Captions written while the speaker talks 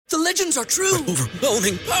The legends are true.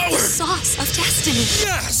 Overwhelming power! Sauce of destiny.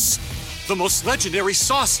 Yes! The most legendary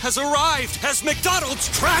sauce has arrived as McDonald's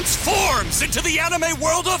transforms into the anime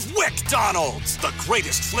world of WickDonald's. The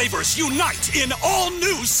greatest flavors unite in all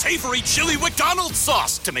new savory chili McDonald's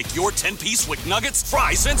sauce to make your 10-piece Wick Nuggets,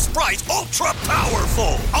 fries, and Sprite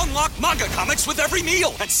ultra-powerful. Unlock manga comics with every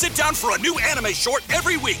meal and sit down for a new anime short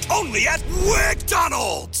every week only at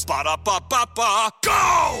WickDonald's. Ba-da-ba-ba-ba,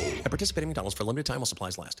 go! At participating McDonald's for a limited time while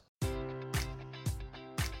supplies last.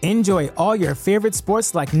 Enjoy all your favorite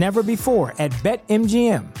sports like never before at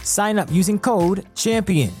BetMGM. Sign up using code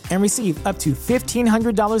CHAMPION and receive up to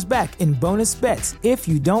 $1,500 back in bonus bets if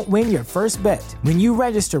you don't win your first bet. When you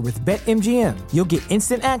register with BetMGM, you'll get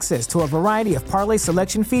instant access to a variety of parlay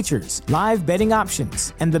selection features, live betting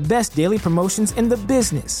options, and the best daily promotions in the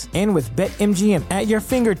business. And with BetMGM at your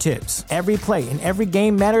fingertips, every play and every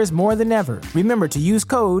game matters more than ever. Remember to use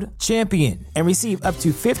code CHAMPION and receive up to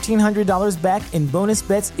 $1,500 back in bonus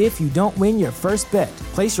bets if you don't win your first bet.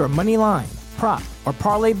 Place your money line, prop, or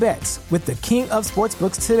parlay bets with the king of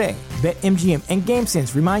sportsbooks today. BetMGM and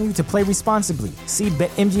GameSense remind you to play responsibly. See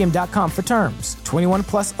BetMGM.com for terms. 21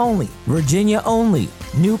 plus only. Virginia only.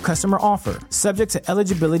 New customer offer. Subject to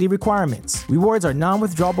eligibility requirements. Rewards are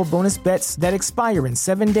non-withdrawable bonus bets that expire in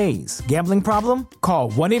 7 days. Gambling problem? Call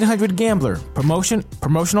 1-800-GAMBLER.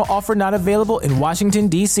 Promotional offer not available in Washington,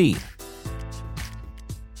 D.C.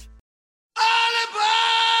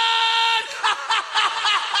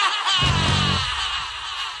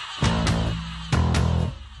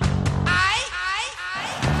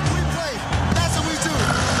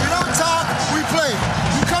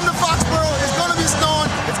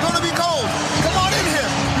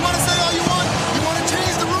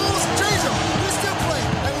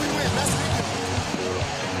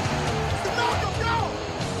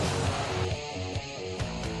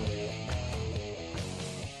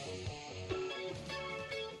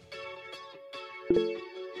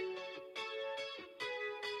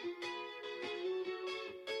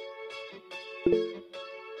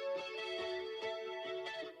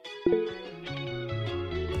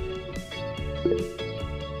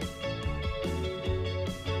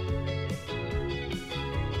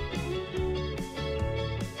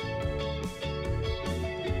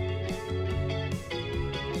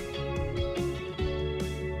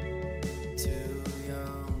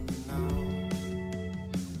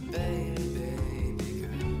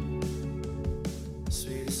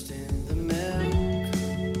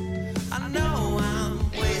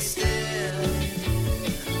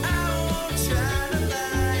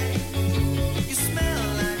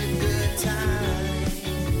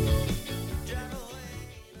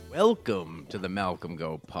 Welcome to the Malcolm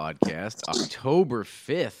Go podcast, October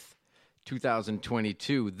 5th,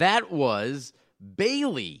 2022. That was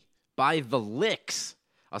Bailey by The Licks,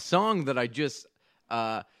 a song that I just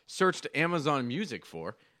searched Amazon Music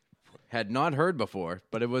for. Had not heard before,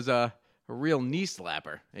 but it was a real knee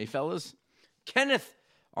slapper. Hey, fellas? Kenneth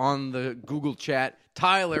on the Google chat,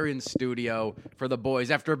 Tyler in studio for the boys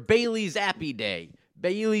after Bailey Zappi Day.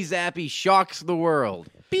 Bailey Zappi shocks the world.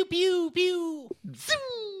 Pew, pew, pew. Zoom.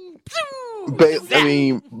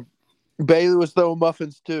 Bailey was throwing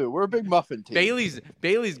muffins too. We're a big muffin team.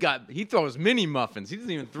 He throws mini muffins. He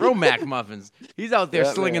doesn't even throw Mac muffins. He's out there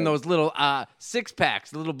slinging those little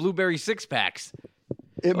 6-packs, the little blueberry 6-packs.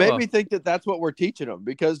 It made me think that that's what we're teaching them,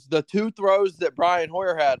 because the 2 throws that Brian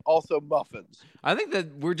Hoyer had also muffins. I think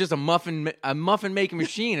that we're just a muffin making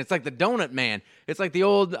machine. It's like the donut man. It's like the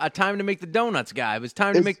old time to make the donuts guy. It was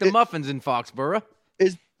time to make the muffins in Foxborough.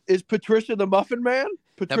 Is Patricia the muffin man?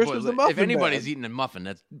 Patricia's the muffin If anybody's man. eating a muffin,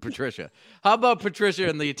 that's Patricia. How about Patricia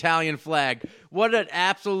and the Italian flag? What an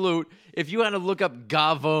absolute! If you had to look up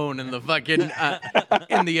Gavone in the fucking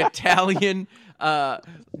in the Italian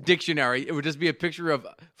dictionary, it would just be a picture of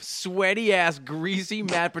sweaty ass, greasy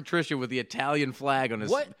Matt Patricia with the Italian flag on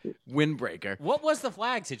his windbreaker. What was the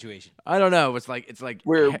flag situation? I don't know. It's like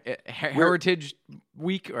Heritage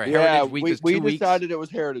Week or Heritage Week. We decided it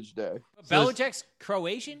was Heritage Day. Belichick's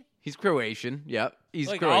Croatian. He's Croatian. Yep. He's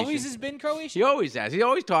Croatian. Always has been Croatian? He always has. He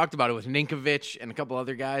always talked about it with Ninkovic and a couple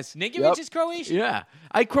other guys. Ninkovic is Croatian? Yeah.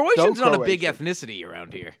 Croatian's not a big ethnicity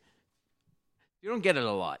around here. You don't get it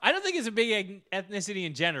a lot. I don't think it's a big ethnicity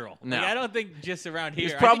in general. No. I don't think just around here.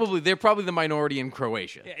 They're probably the minority in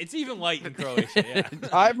Croatia. Yeah, it's even light in Croatia. Yeah.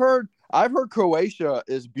 I've heard Croatia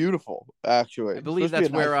is beautiful, actually. I believe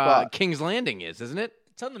that's where King's Landing is, isn't it?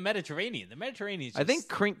 It's on the Mediterranean. The Mediterranean is I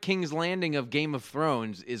think King's Landing of Game of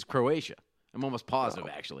Thrones is Croatia. I'm almost positive,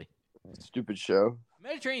 actually. Stupid show.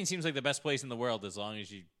 Mediterranean seems like the best place in the world as long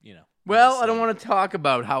as you know. Well, I don't want to talk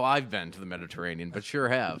about how I've been to the Mediterranean, but sure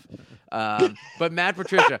have. But Matt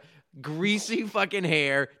Patricia, greasy fucking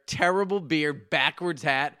hair, terrible beard, backwards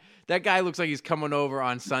hat. That guy looks like he's coming over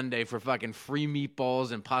on Sunday for fucking free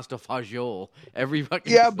meatballs and pasta fagioli every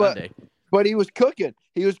fucking Sunday. But he was cooking.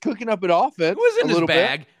 He was cooking up an offense. It was in a his little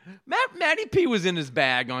bag. bit. Matty P was in his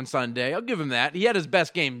bag on Sunday. I'll give him that. He had his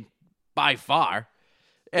best game by far.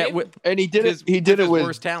 And he did his, it. He did his it with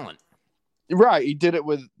worst talent. Right. He did it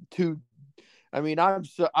with two. I mean, I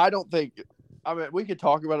don't think. I mean, we could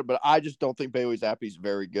talk about it, but I just don't think Bailey Zappi's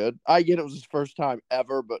very good. I get it was his first time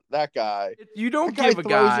ever, but that guy. You don't that guy give a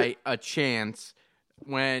throws guy it. a chance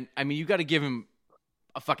when. I mean, you got to give him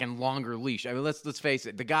a fucking longer leash. I mean, let's face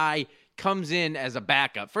it. The guy comes in as a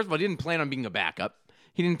backup. First of all, he didn't plan on being a backup.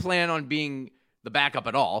 He didn't plan on being the backup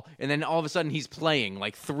at all. And then all of a sudden, he's playing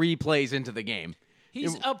like 3 plays into the game.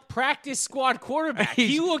 He's a practice squad quarterback.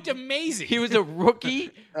 He looked amazing. He was a rookie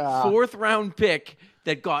 4th-round pick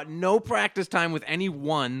that got no practice time with any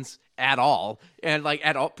ones at all, and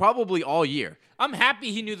probably all year. I'm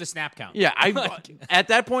happy he knew the snap count. Yeah, at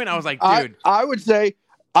that point I was like, dude. I would say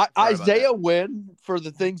about Isaiah Wynn, for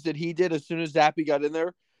the things that he did as soon as Zappi got in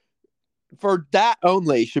there, for that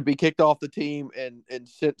only should be kicked off the team and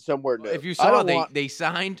sent somewhere new. If you saw, they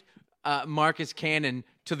signed Marcus Cannon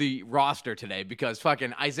to the roster today because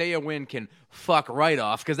fucking Isaiah Wynn can fuck right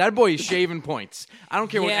off because that boy is shaving points. I don't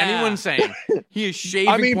care what anyone's saying. He is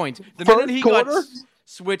shaving points. The minute he got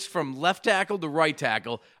switched from left tackle to right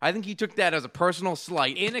tackle, I think he took that as a personal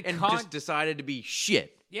slight and just decided to be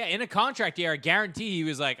shit. Yeah, in a contract year, I guarantee he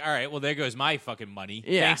was like, all right, well, there goes my fucking money.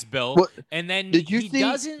 Yeah. Thanks, Bill. Well, and then did you he see-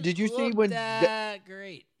 doesn't did you see look when that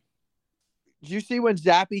great. Did you see when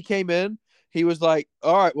Zappi came in? He was like,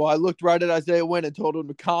 all right, well, I looked right at Isaiah Wynn and told him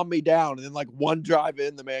to calm me down. And then, like, one drive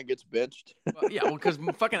in, the man gets benched. Because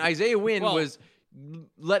fucking Isaiah Wynn was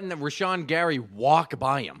letting Rashawn Gary walk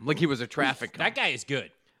by him like he was a traffic cop. That guy is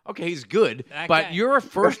good. Okay, he's good, but you're a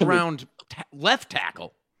first-round left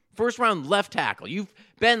tackle. First-round left tackle. You've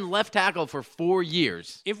been left tackle for 4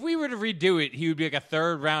 years. If we were to redo it, he would be like a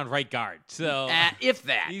 3rd-round right guard. So if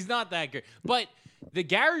that. He's not that good. But the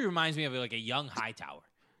Gary reminds me of like a young Hightower.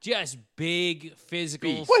 Just big,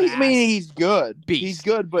 physical, Beast. Well, I fast. mean, he's good. Beast. He's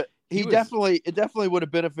good, but it definitely would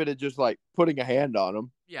have benefited just like putting a hand on him.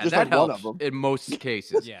 Yeah, just that like one helps of them. in most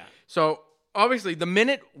cases. Yeah. So, obviously, the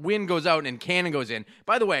minute Wynn goes out and Cannon goes in,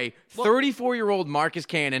 by the way, 34-year-old Marcus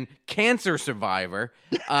Cannon, cancer survivor,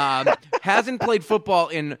 hasn't played football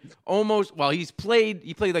in he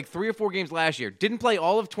played like 3 or 4 games last year. Didn't play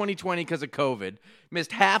all of 2020 because of COVID.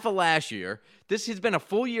 Missed half of last year. This has been a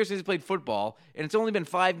full year since he's played football, and it's only been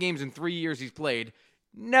 5 games in 3 years he's played.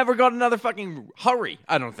 Never got another fucking hurry,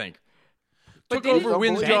 I don't think. Took they over didn't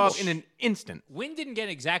Wynn's bench. job in an instant. Wynn didn't get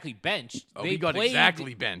exactly benched. He got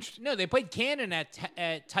exactly benched. No, they played Cannon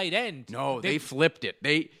at tight end. No, they flipped it.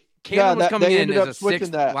 Cannon was coming they in ended as up a switching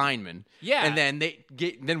 6th that. lineman. Yeah. And then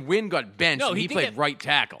then Wynn got benched and he did played get- right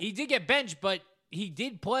tackle. He did get benched, but he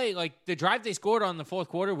did play like the drive they scored on the 4th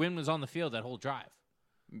quarter. Wynn was on the field that whole drive.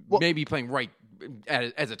 Maybe playing right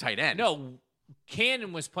as a tight end. No,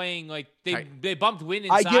 Cannon was playing like Right. they bumped Wynn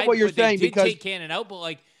I inside. get what you're but they saying did because- take Cannon out, but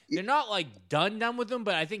like they're not like done with him.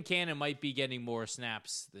 But I think Cannon might be getting more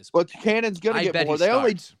snaps this Well, week. Cannon's gonna I get bet more. he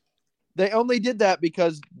starts. They only did that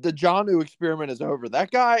because the Jonnu experiment is over.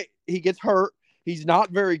 That guy, he gets hurt. He's not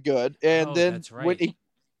very good. And Oh, then that's right.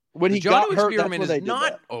 when he The got Jonnu hurt, that's experiment when they is did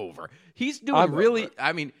not that. over. He's doing I'm really. over it.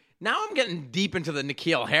 I mean, now I'm getting deep into the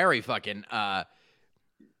N'Keal Harry fucking.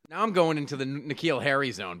 Now I'm going into the N'Keal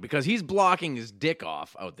Harry zone because he's blocking his dick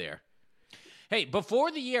off out there. Hey,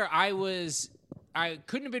 before the year, I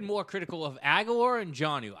couldn't have been more critical of Aguilar and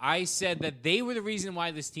Jonnu. I said that they were the reason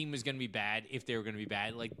why this team was going to be bad, if they were going to be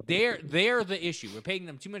bad. Like, they're the issue. We're paying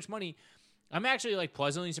them too much money. I'm actually, like,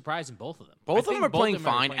 pleasantly surprised in both of them. Both of them are playing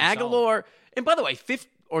fine. Aguilar, and by the way,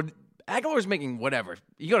 Aguilar's making whatever.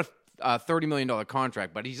 He got a $30 million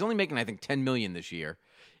contract, but he's only making, I think, $10 million this year.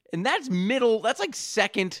 And that's that's like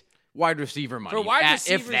second wide receiver money. For wide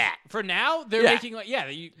receivers, if that. For now, they're Yeah. making, like,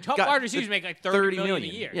 top Got wide receivers make like $30 million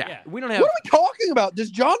a year. Yeah. We don't have. What are we talking about?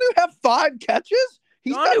 Does Jonnu have 5 catches?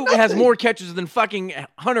 He's got Jonnu has nothing. more catches than fucking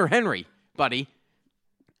Hunter Henry, buddy.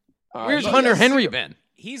 All right, Where's but Hunter yes. Henry been?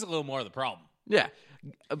 He's a little more of the problem. Yeah.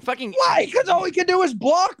 Fucking. Why? Because all he can do is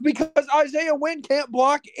block because Isaiah Wynn can't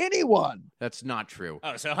block anyone. That's not true.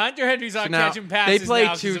 Oh, so Hunter Henry's So not now, catching passes they play now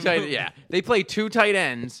 'cause two of- tight. Yeah, they play 2 tight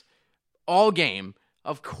ends all game.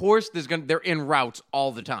 Of course, they're in routes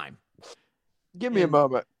all the time. Give me a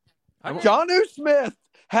moment. Hunter- Jonnu Smith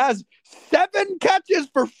has 7 catches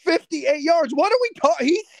for 58 yards. What are we talking?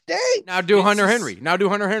 He stinks. Now do Hunter Henry.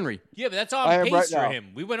 Yeah, but that's on I am pace right for now.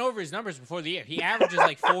 him. We went over his numbers before the year. He averages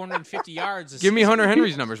like 450 yards. Give me Hunter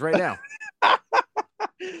Henry's numbers right now.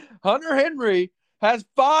 Hunter Henry has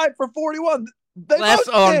 5 for 41. They Less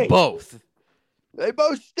both on stink. both. They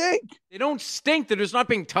both stink. They don't stink. They're just not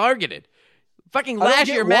being targeted. Fucking I don't last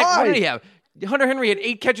get year, Mac, what why. did he have? Hunter Henry had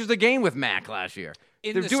 8 catches a game with Mac last year.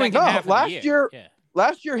 In They're the doing second No, half of last the year. year- Yeah.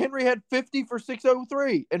 Last year, Henry had 50 for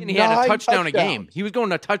 603. And he had 9 a touchdown a touchdowns. game. He was going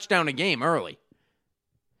a touchdown a game early.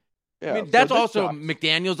 Yeah, I mean, so that's this also sucks.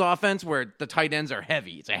 McDaniel's offense where the tight ends are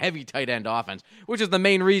heavy. It's a heavy tight end offense, which is the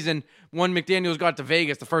main reason when McDaniel's got to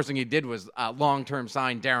Vegas, the first thing he did was long-term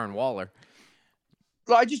sign Darren Waller.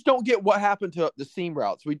 I just don't get what happened to the seam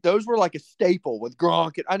routes. Those were like a staple with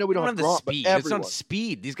Gronk. And I know we They don't don't have have Gronk, the speed. but It's everyone. not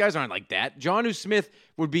speed. These guys aren't like that. Jonnu Smith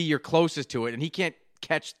would be your closest to it, and he can't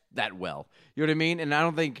catch that well. You know what I mean? And I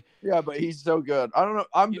don't think Yeah, but he's so good. I don't know.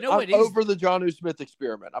 I'm what is- over the Jonnu Smith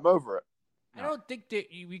experiment. I'm over it. I don't think that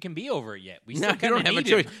we can be over it yet. We no, still you kind don't of have a need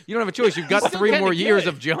choice. him. You don't have a choice. You've got He's still 3 more kinda years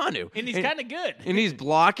good. of Jonnu. And he's kind of good. And he's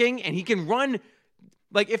blocking, and he can run.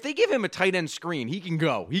 Like, if they give him a tight end screen, he can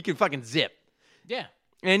go. He can fucking zip. Yeah.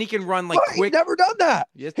 And he can run, like, What? quick. He's never done that.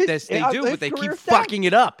 Yes, His- they his do, but they keep career stats. fucking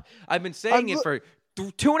it up. I've been saying I'm it for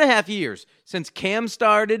 2.5 years since Cam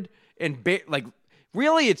started, and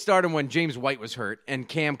really it started when James White was hurt and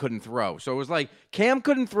Cam couldn't throw. So it was like Cam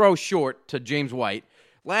couldn't throw short to James White.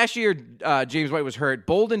 Last year, James White was hurt.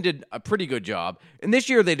 Bolden did a pretty good job, and this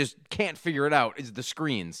year they just can't figure it out. Is the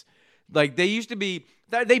screens like they used to be?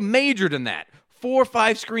 They majored in that 4 or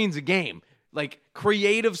 5 screens a game, like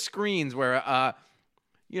creative screens where.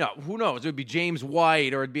 Who knows? It would be James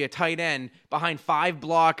White or it'd be a tight end behind 5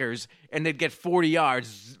 blockers and they'd get 40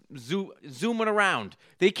 yards zooming around.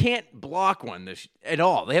 They can't block one at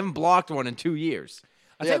all. They haven't blocked one in 2 years.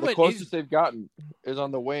 I'll Yeah, tell you the what, closest they've gotten is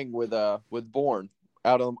on the wing with Bourne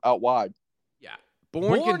out wide. Yeah.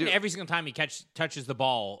 Bourne Bourne, can do every single time he touches the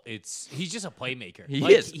ball, he's just a playmaker. He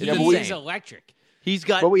Like, is. He Yeah, but is insane. electric. He's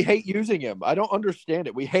got But we hate using him. I don't understand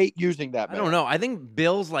it. We hate using that I man. don't know. I think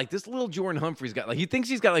Bill's like this little Jordan Humphrey's got he thinks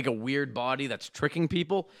he's got like a weird body that's tricking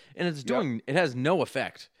people and it has no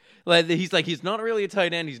effect. Like he's not really a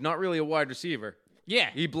tight end, he's not really a wide receiver.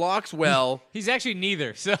 Yeah. He blocks well. He's actually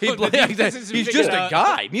neither. So He's the defense is just figured a out.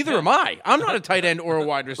 guy. Neither am I. I'm not a tight end or a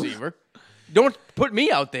wide receiver. Don't put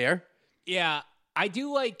me out there. Yeah, I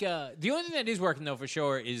do like the only thing that is working though for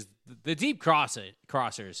sure is the deep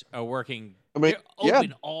crossers are working. I mean, they're yeah.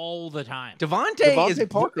 open all the time. Devontae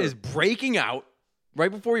Parker. is breaking out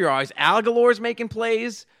right before your eyes. Aguilar's making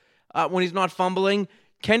plays when he's not fumbling.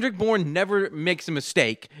 Kendrick Bourne never makes a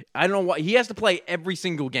mistake. I don't know why. He has to play every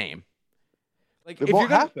single game. Like, It if won't you're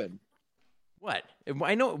gonna, happen. what?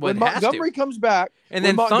 I know When it has Montgomery to. comes back, And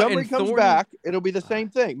when then Montgomery and comes Thornton- back, it'll be the same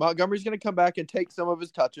thing. Montgomery's going to come back and take some of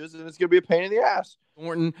his touches, and it's going to be a pain in the ass.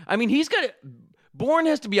 Thornton. I mean, Bourne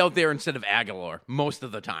has to be out there instead of Aguilar most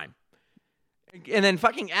of the time. And then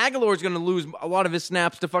fucking Aguilar's going to lose a lot of his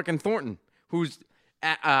snaps to fucking Thornton, who's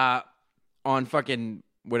on fucking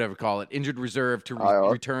whatever call it injured reserve to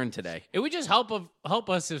IR. return today. It would just help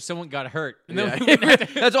us if someone got hurt. And then Yeah. we wouldn't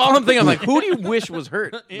have to- That's all I'm thinking. I'm like, who do you wish was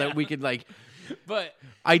hurt Yeah. that we could like? But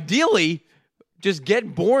Ideally, just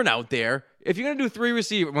get Bourne out there. If you're gonna do 3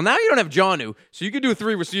 receivers, well, now you don't have Jonnu, so you could do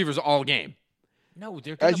 3 receivers all game. no,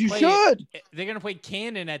 they're gonna As you play, should. They're gonna play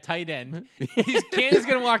Cannon at tight end. Cannon's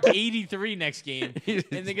gonna walk 83 next game, and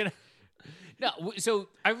they're gonna. No, so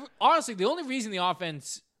honestly, the only reason the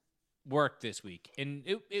offense worked this week, and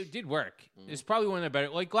it did work. It's probably one of the better.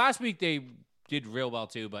 Like last week, they did real well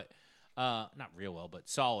too, but not real well, but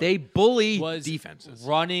solid. They bully was defenses.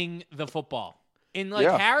 running the football, and like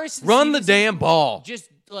Yeah. Harris, and Run the Stevenson damn ball. just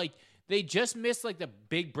like they just missed like the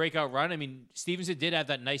big breakout run. I mean, Stevenson did have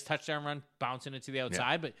that nice touchdown run, bouncing it to the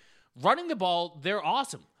outside, but running the ball, they're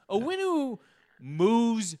awesome. Owinu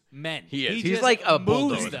moves men. He is. He's just like a moves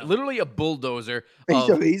bulldozer. them. Literally a bulldozer He's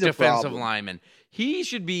of a defensive problem. linemen. He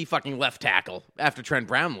should be fucking left tackle after Trent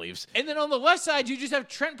Brown leaves. And then on the left side, you just have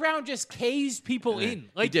Trent Brown just K's people in.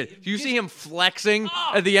 He did. Do you see him flexing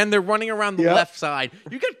Oh. at the end? They're running around the Yep. left side.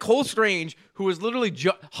 You got Cole Strange, who is literally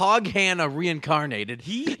Hog Hanna reincarnated.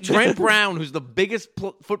 Trent Brown, who's the biggest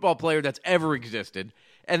football player that's ever existed.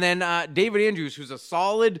 And then David Andrews, who's a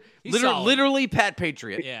solid, He's solid. literally Pat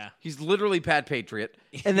Patriot. Yeah. He's literally Pat Patriot.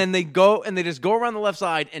 And then they go and they just go around the left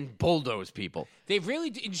side and bulldoze people. They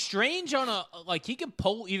really and Strange on a like he can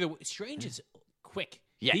pull either way. Strange is quick.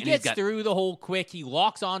 Yeah, he and he's gets got- through the hole quick. He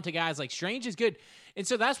locks on to guys like Strange is good, and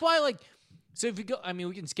so that's why like. So if you go, I mean,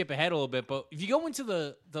 we can skip ahead a little bit, but if you go into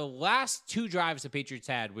the last 2 drives the Patriots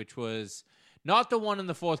had, which was Not the one in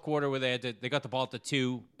the fourth quarter where they got the ball at the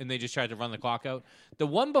 2 and they just tried to run the clock out. The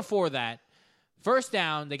one before that, first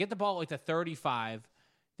down, they get the ball at like the 35.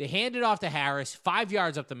 They hand it off to Harris, 5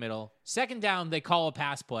 yards up the middle. Second down, they call a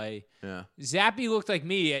pass play. Yeah. Zappy looked like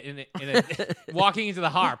me in walking into the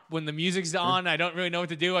harp. When the music's on, I don't really know what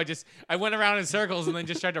to do. I went around in circles and then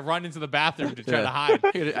just tried to run into the bathroom to try to hide.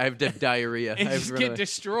 I have diarrhea. And just get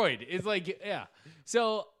destroyed. It's like, yeah.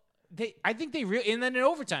 So I think they really, and then in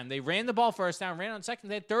overtime, they ran the ball first down, ran on second,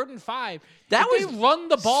 they had 3rd and 5. That If was they run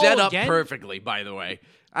the ball set up again, perfectly, by the way.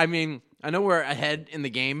 I mean, I know we're ahead in the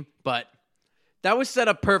game, but that was set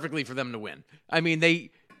up perfectly for them to win. I mean, they,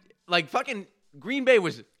 like, fucking Green Bay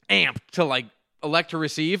was amped to, like, elect to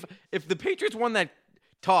receive. If the Patriots won that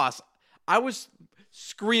toss, I was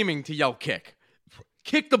screaming to yell kick.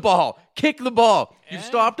 Kick the ball. Kick the ball. You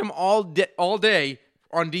stopped them all day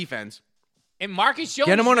on defense. and Marcus Jones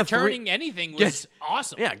Get him on a returning anything was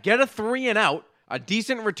awesome. Yeah, get a 3 and out, a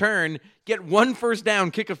decent return, get 1 first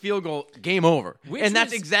down, kick a field goal, game over. And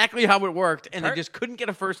that's exactly how it worked, and they just couldn't get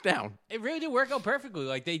a first down. It really did work out perfectly.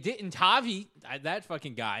 Like, they did, and Tavi, that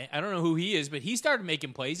fucking guy, I don't know who he is, but he started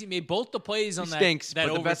making plays. He made both the plays on He that stinks, that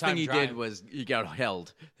but the best thing he overtime did drive. was he got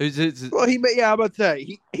held. Well, I'm about to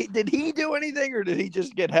say, did he do anything or did he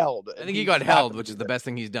just get held? I think he got held, which is the best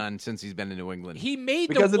thing he's done since he's been in New England. He made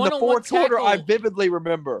because the in the one-on-one fourth quarter, tackle. I vividly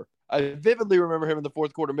remember him in the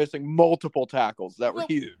fourth quarter missing multiple tackles that were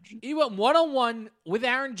huge. He went one-on-one with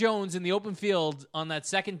Aaron Jones in the open field on that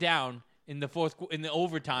second down in the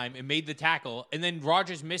overtime and made the tackle. And then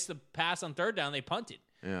Rodgers missed the pass on third down. They punted.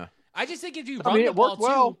 Yeah. I just think if you I run mean, the it ball worked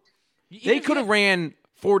well. too, They could have ran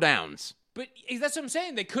 4 downs. But that's what I'm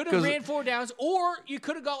saying. They could have ran 4 downs, or you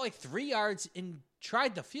could have got like 3 yards and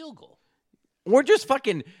tried the field goal. Or just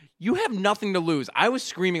fucking, you have nothing to lose. I was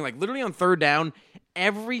screaming, like, literally on third down,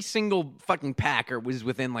 every single fucking Packer was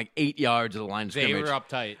within, like, 8 yards of the line of They scrimmage. were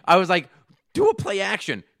uptight. I was like, do a play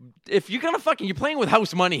action. If you're going to you're playing with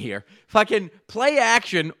house money here. Fucking play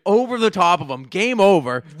action over the top of them. Game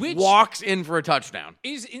over. Which walks in for a touchdown.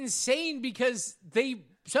 Is insane because they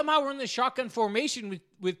somehow were in the shotgun formation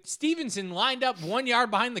with Stevenson lined up 1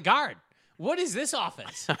 yard behind the guard. What is this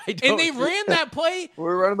offense? And they ran that play. We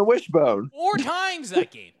were running the wishbone 4 times that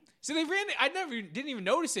game. So they ran it. I didn't even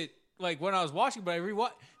notice it like when I was watching, but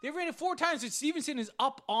they ran it 4 times. And Stevenson is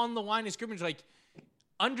up on the line of scrimmage, like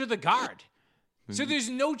under the guard. So there's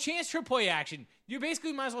no chance for play action. You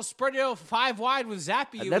basically might as well spread it out 5 wide with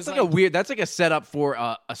Zappy. That's like a weird. That's like a setup for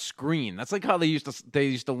a screen. That's like how they used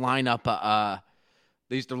to line up.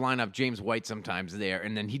 They used to line up James White sometimes there,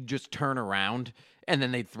 and then he'd just turn around, and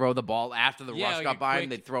then they'd throw the ball after the rush got by,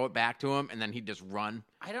 and they'd throw it back to him, and then he'd just run.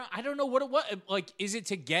 I don't know what it was. Like, is it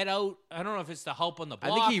to get out? I don't know if it's to help on the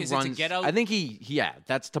block. I think he is runs. it to get out? I think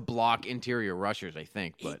that's to block interior rushers. I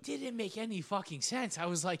think, but it didn't make any fucking sense. I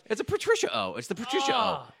was like, it's a Patricia O. It's the Patricia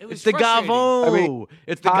O. It was It's the frustrating. Gavo. I mean,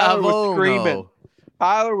 it's the Tyler was Gavo. screaming.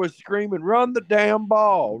 Tyler was screaming, run the damn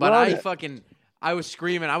ball. But run I was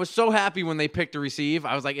screaming. I was so happy when they picked to receive.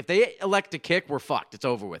 I was like, if they elect to kick, we're fucked. It's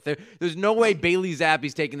over with. There's no way Bailey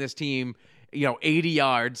Zappi's taking this team, 80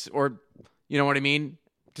 yards or, you know what I mean,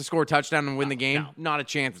 to score a touchdown and win the game. No. Not a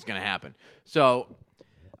chance it's going to happen. So,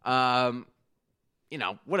 whatever.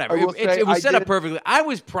 I will say, It was I set up did- perfectly. I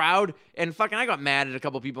was proud, and fucking I got mad at a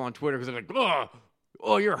couple people on Twitter because they're like,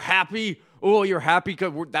 oh, you're happy. Oh, you're happy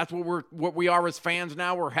because that's what we are as fans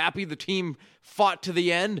now. We're happy the team fought to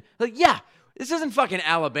the end. Like, yeah. This isn't fucking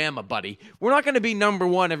Alabama, buddy. We're not going to be number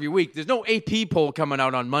 1 every week. There's no AP poll coming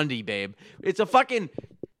out on Monday, babe. It's a fucking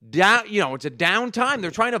down. It's a downtime.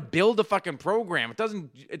 They're trying to build a fucking program. It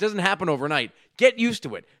doesn't happen overnight. Get used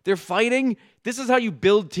to it. They're fighting. This is how you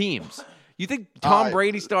build teams. You think Tom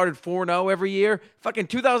Brady started 4-0 every year? Fucking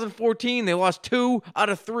 2014, they lost 2 out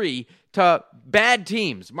of 3 to bad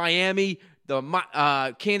teams. Miami, the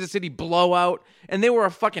Kansas City blowout, and they were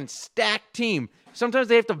a fucking stacked team. Sometimes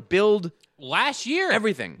they have to build. Last year,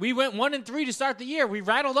 everything. We went 1-3 to start the year. We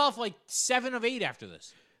rattled off like 7 of 8 after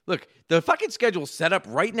this. Look, the fucking schedule's set up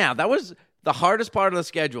right now. That was the hardest part of the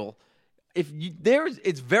schedule.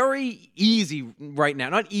 It's very easy right now.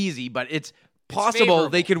 Not easy, but it's possible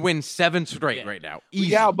they could win 7 straight right now. Easy.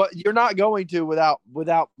 Yeah, but you're not going to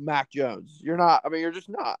without Mac Jones. You're not. I mean, you're just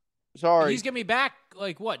not. Sorry. He's going to be back,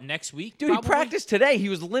 like, what, next week? Dude, probably? he practiced today. He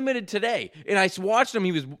was limited today. And I watched him.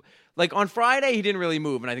 He was, like, on Friday, he didn't really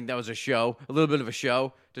move. And I think that was a little bit of a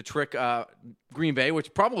show to trick Green Bay,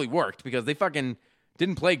 which probably worked because they fucking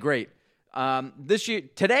didn't play great.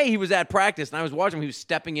 Today, he was at practice, and I was watching him. He was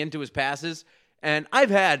stepping into his passes. And I'm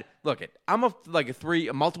a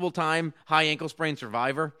multiple-time high ankle sprain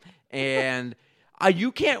survivor. And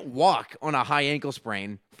You can't walk on a high ankle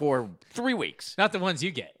sprain for 3 weeks. Not the ones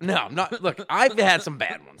you get. No, not. Look, I've had some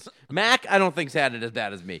bad ones. Mac, I don't think's had it as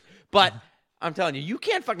bad as me. But I'm telling you, you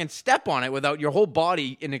can't fucking step on it without your whole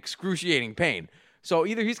body in excruciating pain. So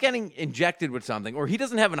either he's getting injected with something, or he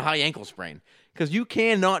doesn't have a high ankle sprain because you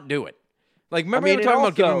cannot do it. Like, remember they were talking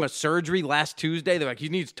about giving him a surgery last Tuesday? They're like, he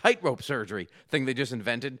needs tightrope surgery, thing they just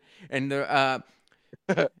invented. And they're,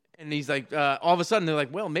 and he's like, all of a sudden, they're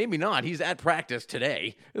like, well, maybe not. He's at practice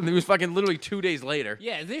today. And it was fucking literally 2 days later.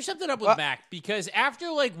 Yeah, there's something up with Mac because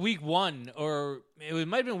after like week 1, or it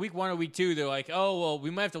might have been week 1 or week 2, they're like, oh, well,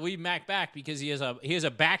 we might have to leave Mac back because he has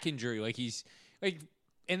a back injury. Like he's like,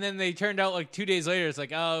 and then they turned out like 2 days later, it's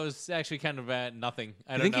like, oh, it was actually kind of nothing.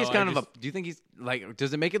 I don't know. Do you think he's like,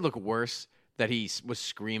 does it make it look worse that he was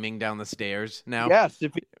screaming down the stairs now? Yes,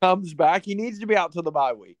 if he comes back, he needs to be out to the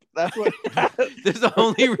bye week. That's what. There's the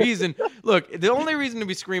only reason. Look, the only reason to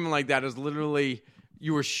be screaming like that is literally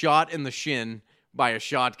you were shot in the shin by a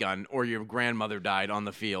shotgun, or your grandmother died on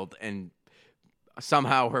the field, and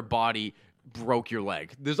somehow her body broke your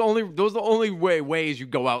leg. Those are the only ways you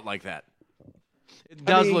go out like that. It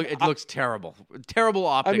does look. It looks terrible. Terrible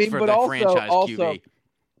optics for the franchise QB.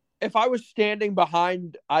 If I was standing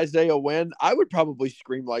behind Isaiah Wynn, I would probably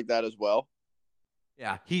scream like that as well.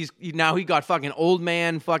 Yeah, he got fucking old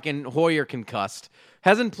man fucking Hoyer concussed.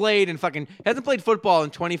 Hasn't played football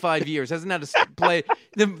in 25 years. Hasn't had to play.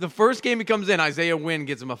 The first game he comes in, Isaiah Wynn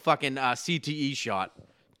gets him a fucking CTE shot.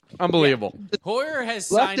 Unbelievable. Yeah. Hoyer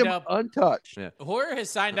has Left signed him up untouched. Yeah. Hoyer has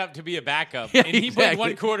signed up to be a backup, Yeah, and he played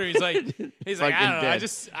one quarter. He's like, I don't know. dead.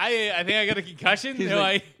 I think I got a concussion.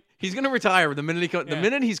 He's gonna retire the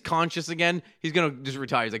minute he's conscious again. He's gonna just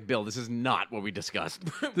retire. He's like, Bill, this is not what we discussed.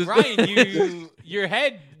 Ryan, your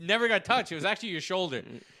head never got touched. It was actually your shoulder.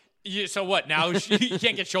 So what? Now you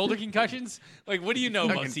can't get shoulder concussions? Like, what do you know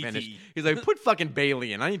about CTE? He's like, put fucking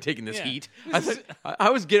Bailey in. I ain't taking this heat. I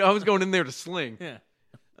was going in there to sling. Yeah.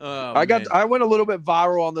 Oh, I went a little bit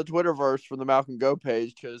viral on the Twitterverse from the Malcolm Go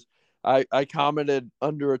page because I commented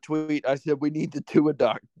under a tweet. I said, we need the Tua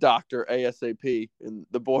doctor ASAP. And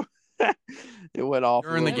the boy, it went off.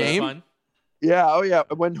 During the game? Yeah. Oh, yeah.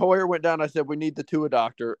 When Hoyer went down, I said, we need the Tua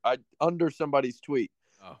doctor. Under somebody's tweet.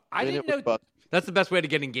 Oh. I didn't know. That's the best way to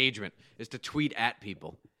get engagement, is to tweet at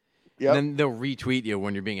people. Yep. And then they'll retweet you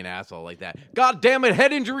when you're being an asshole like that. God damn it,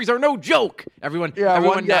 head injuries are no joke. Everyone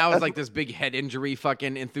now is like this big head injury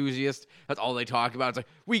fucking enthusiast. That's all they talk about. It's like,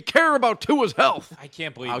 we care about Tua's health. I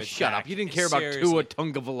can't believe it. Shut up. You didn't care about Tua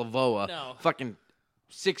Tagovailoa. No. Fucking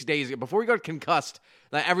 6 days ago. Before he got concussed,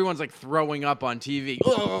 like, everyone's like throwing up on TV.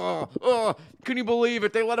 Oh, can you believe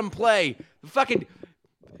it? They let him play. Fucking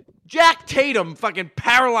Jack Tatum fucking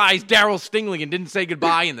paralyzed Darryl Stingley and didn't say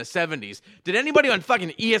goodbye in the 70s. Did anybody on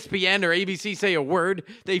fucking ESPN or ABC say a word?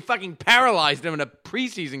 They fucking paralyzed him in a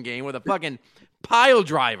preseason game with a fucking pile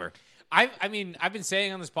driver. I mean, I've been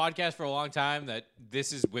saying on this podcast for a long time that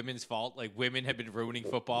this is women's fault. Like, women have been ruining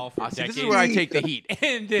football for decades. This is where I take the heat.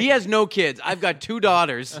 And he has no kids. I've got 2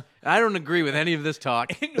 daughters. I don't agree with any of this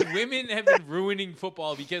talk. And women have been ruining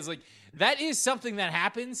football because, like, that is something that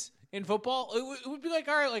happens in football. It would be like,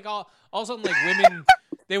 all right, like all of a sudden, like, women,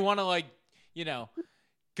 they want to, like,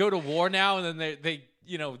 go to war now, and then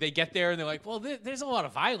they get there and they're like, well, there's a lot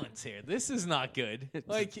of violence here. This is not good.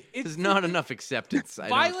 Like, there's not enough acceptance.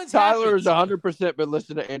 Violence. Tyler has 100% been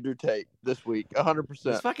listening to Andrew Tate this week. 100%.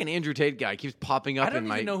 This fucking Andrew Tate guy keeps popping up in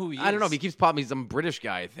my. I don't even know who he is. I don't know if he keeps popping. He's some British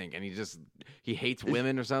guy, I think, and he hates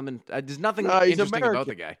women or something. There's nothing interesting American. about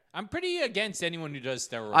the guy. I'm pretty against anyone who does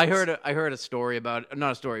steroids. I heard a story about,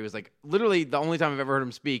 not a story. It was like literally the only time I've ever heard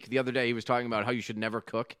him speak. The other day he was talking about how you should never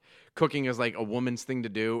cook. Cooking is like a woman's thing to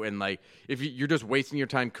do, and like if you're just wasting your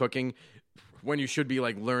time cooking when you should be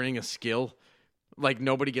like learning a skill. Like,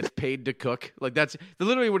 nobody gets paid to cook. Like, that's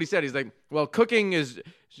literally what he said. He's like, well, cooking is,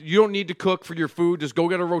 you don't need to cook for your food. Just go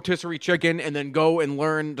get a rotisserie chicken and then go and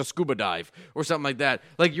learn to scuba dive or something like that.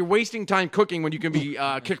 Like, you're wasting time cooking when you can be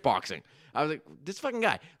kickboxing. I was like, this fucking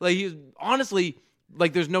guy. Like, he's honestly,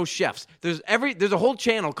 like, there's no chefs. There's a whole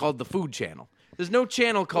channel called the Food Channel. There's no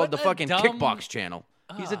channel called the fucking Kickbox Channel.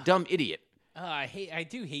 He's a dumb idiot. I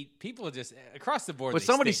do hate people just across the board. But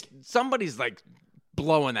somebody's like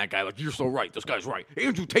blowing that guy like, you're so right. This guy's right.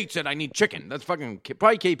 Andrew Tate said I need chicken. That's fucking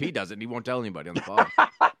probably KP does it. And he won't tell anybody on the pod.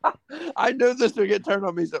 I knew this would get turned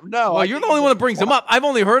on me. No, well, you're the only one that brings him up. I've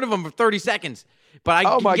only heard of him for 30 seconds. But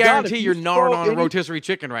I can guarantee you're gnawing on a rotisserie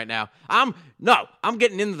chicken right now. I'm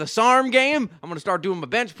getting into the SARM game. I'm going to start doing my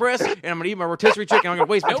bench press, and I'm going to eat my rotisserie chicken. I'm going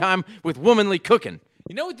to waste my time with womanly cooking.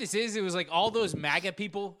 You know what this is? It was like all those MAGA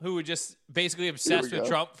people who were just basically obsessed with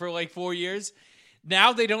Trump for like 4 years.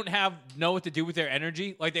 Now they don't know what to do with their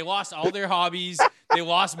energy. Like, they lost all their hobbies. They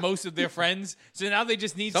lost most of their friends. So now they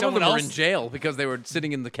just need Some of someone them else. were in jail because they were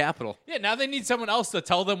sitting in the Capitol. Yeah, now they need someone else to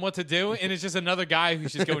tell them what to do, and it's just another guy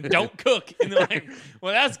who's just going, "Don't cook." And they're like,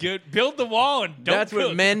 "Well, that's good. Build the wall and don't That's cook."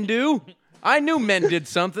 what men do. I knew men did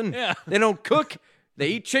something. Yeah. They don't cook. They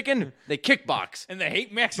eat chicken. They kickbox. And they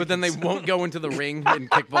hate Mexicans. But then they won't go into the ring and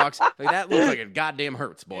kickbox. Like, that looks like it goddamn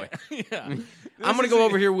hurts, boy. Yeah. I'm going to go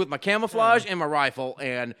over here with my camouflage and my rifle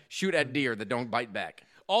and shoot at deer that don't bite back.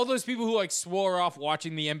 All those people who like swore off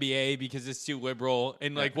watching the NBA because it's too liberal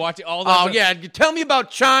and like watching all those. Oh, yeah. Tell me about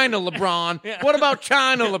China, LeBron. Yeah. What about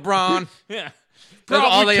China, LeBron? Yeah. That's all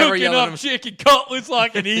Probably they ever cooking yell at up him. chicken cutlets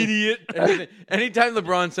like an idiot. Anytime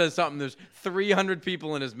LeBron says something, there's 300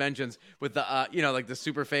 people in his mentions with the, like the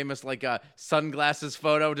super famous sunglasses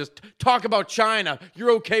photo. Just talk about China.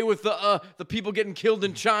 You're okay with the people getting killed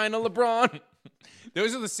in China, LeBron?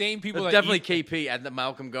 Those are the same people That's that definitely eat, KP at the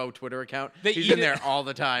Malcolm Go Twitter account. They He's eat in it- there all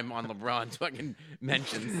the time on LeBron's fucking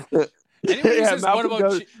mentions. anyone who Yeah, says, Malcolm what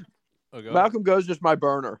about goes- Oh, go. Malcolm goes just my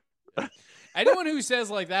burner. Anyone who says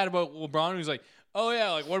like that about LeBron, who's like, "Oh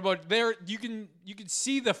yeah, like what about there? You can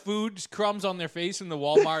see the food crumbs on their face in the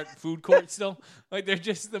Walmart food court still. Like they're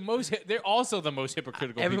just the most. They're also the most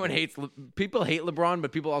hypocritical. Everyone people. people hate LeBron,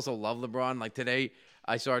 but people also love LeBron. Like today,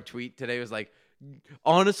 I saw a tweet. Today was like,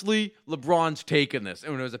 honestly, LeBron's taken this,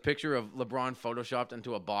 and it was a picture of LeBron photoshopped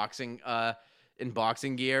into a boxing in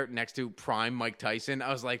boxing gear next to prime Mike Tyson.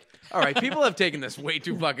 I was like, all right, people have taken this way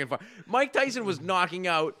too fucking far. Mike Tyson was knocking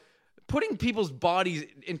out, putting people's bodies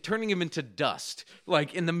and turning them into dust.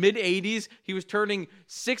 Like in the mid 80s, he was turning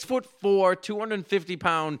 6'4",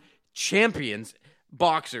 250-pound champions,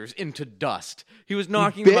 boxers into dust. He was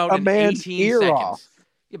knocking them bit out a in man's 18 ear seconds. off.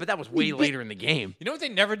 Yeah, but that was way later in the game. You know what they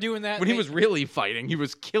never do in that? When he was really fighting, he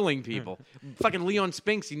was killing people. Fucking Leon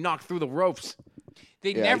Spinks, he knocked through the ropes.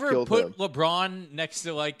 They Yeah, never killed put him. LeBron next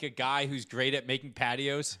to like a guy who's great at making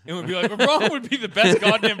patios. It would be like LeBron would be the best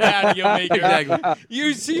goddamn patio maker. Exactly.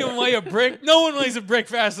 You see him lay a brick. No one lays a brick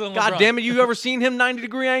faster than LeBron. God damn it, you ever seen him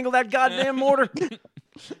 90-degree angle that goddamn mortar?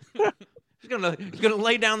 He's gonna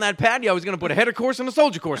lay down that patio. He's gonna put a header course and a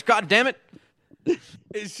soldier course. God damn it.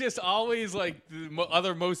 It's just always like the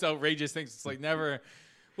other most outrageous things. It's like never.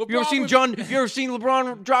 You ever seen LeBron You ever seen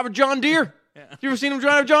LeBron drive a John Deere? You ever seen him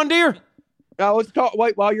drive a John Deere? Now let's talk.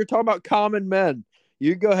 Wait, while you're talking about common men,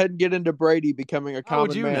 you go ahead and get into Brady becoming a How common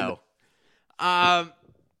would you man. know?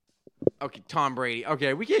 Okay, Tom Brady.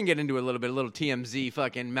 Okay, we can get into a little TMZ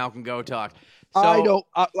fucking Malcolm Go talk. So, I don't.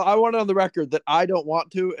 I want it on the record that I don't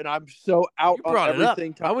want to, and I'm so out You on brought it up.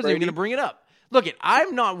 everything. Tom I wasn't even Brady. going to bring it up. Look,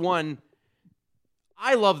 I'm not one.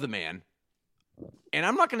 I love the man, and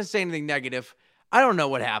I'm not going to say anything negative. I don't know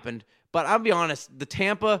what happened, but I'll be honest.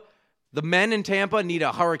 The men in Tampa need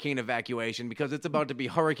a hurricane evacuation because it's about to be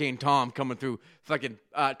Hurricane Tom coming through fucking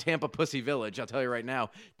Tampa Pussy Village. I'll tell you right now.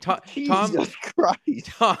 Jesus Christ.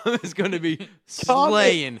 Tom is going to be Tom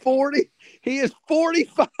slaying. is 40. He is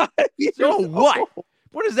 45 years So old. what?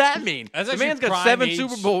 What does that mean? That's The actually man's got prime 7 age.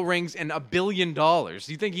 Super Bowl rings and $1 billion. Do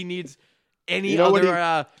you think he needs any You know what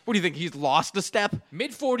other? What do you think? He's lost a step?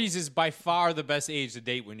 mid-40s is by far the best age to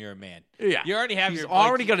date when you're a man. Yeah, You already have He's your.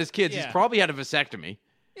 already like, got his kids. yeah. He's probably had a vasectomy.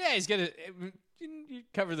 Yeah, he's got a. You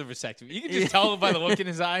cover the vasectomy. You can just tell by the look in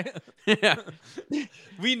his eye. Yeah,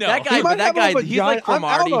 We know that guy. He might But that have a guy, he's like vagina. I'm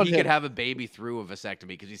out Cromartie. on He him. could have a baby through a vasectomy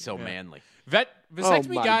because he's so manly.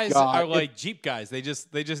 Vasectomy my guys God. are like Jeep guys. They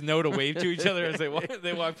just know to wave to each other as they walk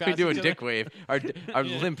past. We do a each other. dick wave. Our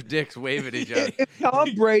limp dicks wave at each other. If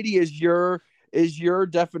Tom Brady is your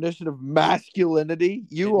definition of masculinity,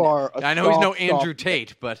 you are. I know he's no soft, Andrew soft-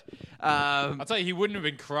 Tate, but I'll tell you, he wouldn't have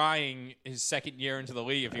been crying his second year into the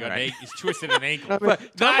league if he got he's twisted an ankle.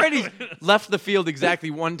 But Tom Brady's left the field exactly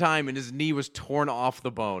one time, and his knee was torn off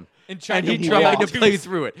the bone. And he to tried walk. to play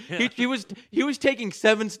through it. He was taking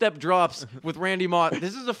 7-step drops with Randy Moss.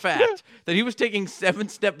 This is a fact that he was taking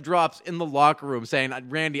 7-step drops in the locker room, saying,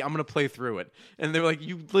 "Randy, I'm going to play through it." And they're like,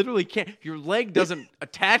 "You literally can't. Your leg doesn't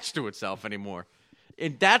attach to itself anymore."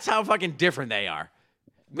 And that's how fucking different they are.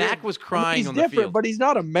 Mac was crying He's on the different, field. but he's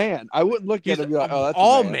not a man. I wouldn't look He's at him and be like, "Oh, that's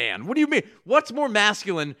all a man." man. What do you mean? What's more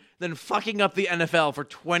masculine than fucking up the NFL for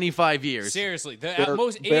 25 years? Seriously, the Bear,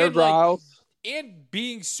 most Bear and, like, Grylls. and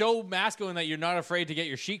being so masculine that you're not afraid to get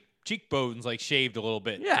your cheekbones like shaved a little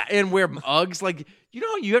bit. Yeah, and wear Uggs. Like,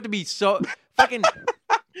 you have to be so fucking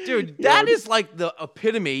dude, that is like the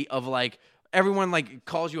epitome of like everyone like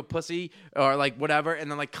calls you a pussy or like whatever,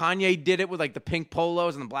 and then like Kanye did it with like the pink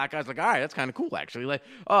polos and the black guys. Like, all right, that's kind of cool actually. Like,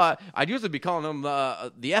 I'd usually be calling him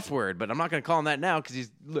the F word, but I'm not gonna call him that now because he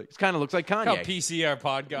kind of looks like Kanye. How PC our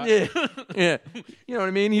pod got. Yeah, yeah. You know what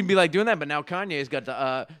I mean? He'd be like doing that, but now Kanye's got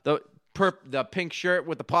the pink shirt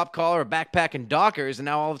with the pop collar, a backpack, and Dockers, and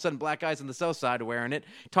now all of a sudden black guys on the south side are wearing it.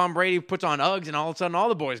 Tom Brady puts on Uggs, and all of a sudden all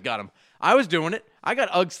the boys got them. I was doing it. I got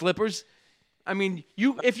Ugg slippers. I mean,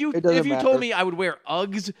 if you told me I would wear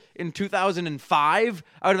Uggs in 2005,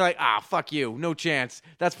 I would be like, fuck you, no chance.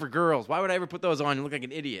 That's for girls. Why would I ever put those on? You look like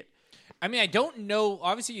an idiot. I mean, I don't know.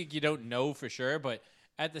 Obviously, you don't know for sure, but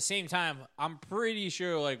at the same time, I'm pretty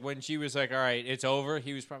sure, like, when she was like, all right, it's over,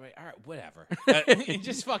 he was probably, all right, whatever.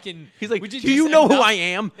 Just fucking. He's like, do you know who I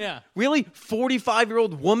am? Yeah. Really?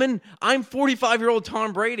 45-year-old woman? I'm 45-year-old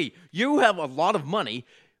Tom Brady. You have a lot of money.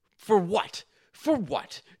 For what? For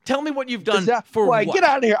what? Tell me what you've done for what? Get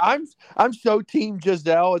out of here. I'm so team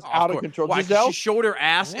Giselle. It's out of control. Why, Giselle, she showed her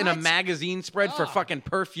ass in a magazine spread for fucking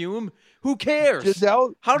perfume? Who cares?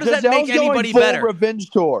 Giselle, how does that make anybody better? Revenge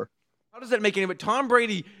tour. How does that make anybody? Tom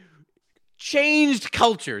Brady changed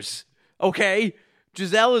cultures, okay?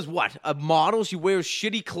 Giselle is what? A model? She wears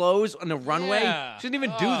shitty clothes on the runway? Yeah. She doesn't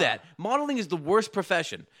even do that. Modeling is the worst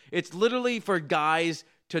profession. It's literally for guys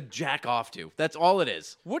to jack off to. That's all it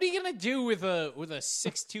is. What are you gonna do with a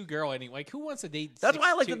 6'2" girl anyway? Like, who wants to date? That's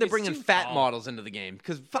why I like 6'2"? that they're bringing It's too fat tall. models into the game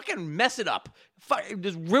because fucking mess it up,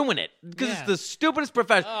 just ruin it because it's the stupidest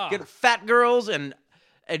profession. Get fat girls and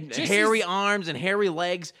hairy arms and hairy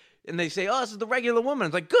legs, and they say, "Oh, this is the regular woman."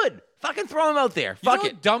 It's like, good, fucking throw them out there. You Fuck know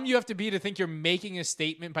it. how dumb you have to be to think you're making a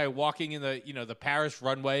statement by walking in the Paris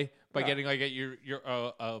runway by getting like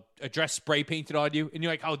a dress spray painted on you, and you're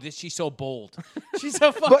like, oh, she's so bold. She's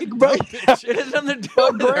so fucking dumb bitch. It has nothing to do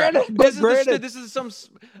with her. This is some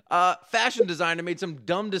fashion designer made some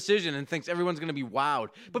dumb decision and thinks everyone's going to be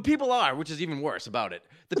wowed. But people are, which is even worse about it.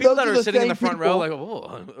 The people that are sitting in the front row like,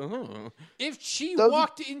 oh. If she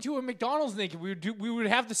walked into a McDonald's naked, we would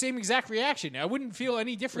have the same exact reaction. I wouldn't feel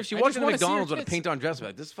any different. If she walked into McDonald's with a paint on dress,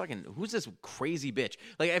 like, this fucking, who's this crazy bitch?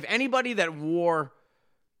 Like, if anybody that wore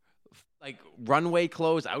like runway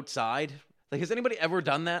clothes outside, like, has anybody ever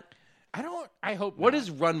done that? I hope What not.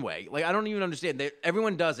 is runway? Like, I don't even understand.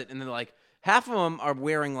 Everyone does it, and then like half of them are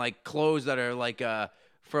wearing like clothes that are like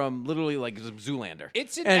from literally like Zoolander.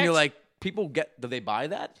 You're like, people do they buy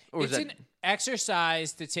that? Or it's an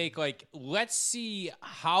exercise to take, like, let's see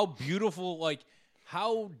how beautiful, like,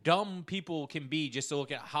 how dumb people can be just to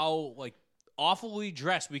look at how, like, awfully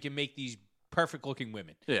dressed we can make these perfect-looking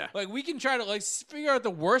women. Yeah. Like, we can try to, like, figure out the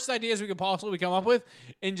worst ideas we can possibly come up with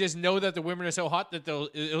and just know that the women are so hot that they'll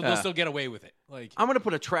still get away with it. Like, I'm going to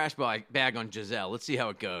put a trash bag on Giselle. Let's see how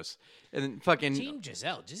it goes. And then fucking... Team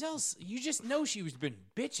Giselle. Giselle's, you just know she's been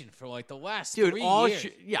bitching for, like, the last Dude, 3 years.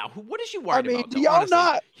 What is she worried about? Do y'all honestly?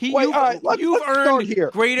 not... You've let's earned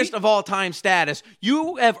here. greatest of all time status.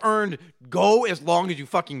 You have earned go as long as you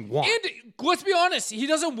fucking want. And let's be honest, he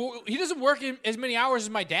doesn't work as many hours as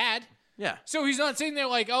my dad. Yeah. So he's not sitting there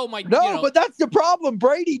like, oh, my... No, but that's the problem.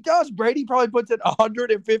 Brady does. Brady probably puts in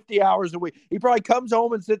 150 hours a week. He probably comes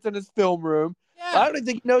home and sits in his film room. Yeah. I don't even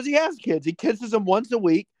think he knows he has kids. He kisses them once a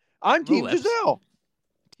week. I'm Team Giselle.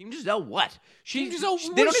 Team Giselle what? Team Giselle,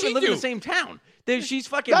 they don't what even live do? in the same town. She's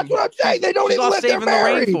fucking... That's what I'm saying. They don't she's even off live. They're saving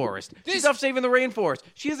married. the rainforest. She's off saving the rainforest.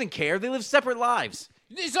 She doesn't care. They live separate lives.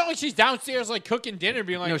 It's not like she's downstairs, like, cooking dinner,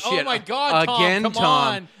 being like, No oh, shit. my God, Tom, Again, come Tom.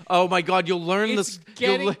 on. Oh, my God, you'll learn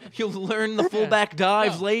you'll learn the fullback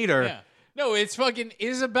dives later. Yeah. No, it's fucking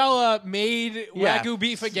Isabella made Wagyu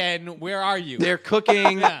beef again. Where are you? They're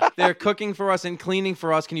cooking. They're cooking for us and cleaning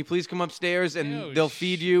for us. Can you please come upstairs and they'll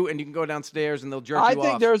feed you and you can go downstairs and they'll jerk you off. I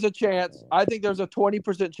think there's a chance. I think there's a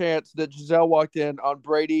 20% chance that Giselle walked in on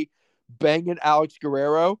Brady banging Alex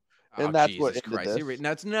Guerrero, and that's Jesus what ended Christ. this.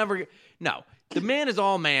 No, it's never. No, the man is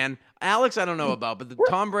all man. Alex, I don't know about, but the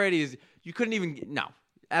Tom Brady is. You couldn't even. No,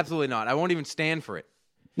 absolutely not. I won't even stand for it.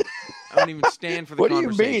 I won't even stand for the What do you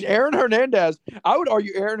conversation. mean? Aaron Hernandez, I would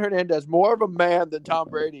argue Aaron Hernandez more of a man than Tom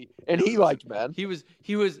Brady, and he liked men. He was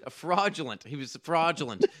fraudulent. He was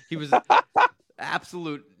fraudulent. He was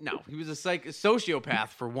absolute. No, he was a sociopath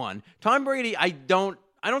for one. Tom Brady, I don't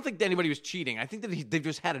think anybody was cheating. I think that they've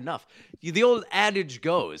just had enough. The old adage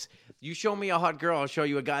goes, you show me a hot girl, I'll show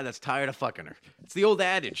you a guy that's tired of fucking her. It's the old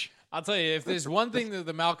adage. I'll tell you, if there's one thing that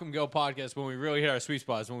the Malcolm Go podcast, when we really hit our sweet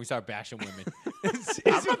spot, is when we start bashing women.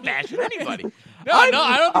 I'm not bashing anybody. No, I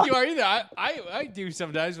don't think you are either. I do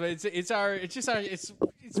sometimes, but it's where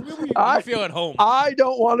we feel at home. I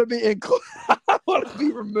don't want to be included. I want to be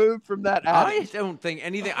removed from that I adage. don't think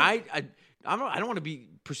anything. I don't want to be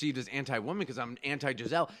perceived as anti-woman because I'm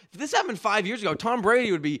anti-Giselle. If this happened 5 years ago, Tom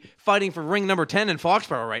Brady would be fighting for ring number 10 in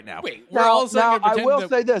Foxborough right now. Wait, we're all now, saying I will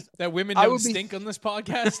say this. that women I don't would be- stink on this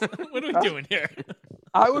podcast? What are we doing here?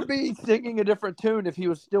 I would be singing a different tune if he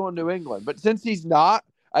was still in New England. But since he's not,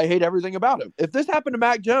 I hate everything about him. If this happened to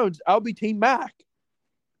Mac Jones, I'll be Team Mac.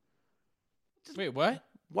 Wait, what?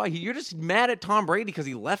 Why? You're just mad at Tom Brady because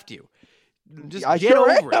he left you. Just I get sure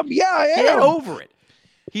over am. it. Yeah, I am. Get over it.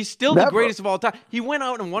 He's still the Never. greatest of all time. He went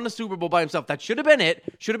out and won a Super Bowl by himself. That should have been it.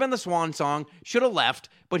 Should have been the swan song. Should have left.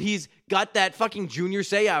 But he's got that fucking Junior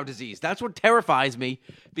Seau disease. That's what terrifies me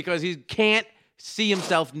because he can't see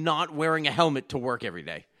himself not wearing a helmet to work every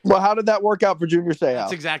day. Well, how did that work out for Junior Seau?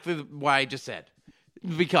 That's exactly why I just said.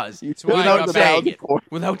 Because why I without got saying bad. it,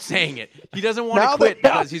 without saying it, he doesn't want Now to quit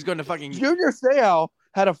that- because he's going to fucking. Junior Seau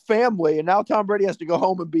had a family, and now Tom Brady has to go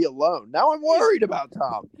home and be alone. Now I'm worried about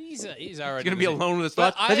Tom. He's already He's going to be alone with his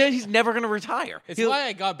thoughts. But That's why he's never going to retire. It's why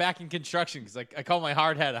I got back in construction because I call my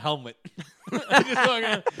hard hat a helmet.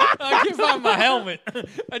 I can't find my helmet.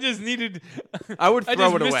 I just needed. I would I throw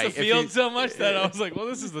just it missed away. the if field he- so much that I was like, well,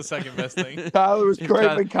 this is the second best thing. Tyler was if craving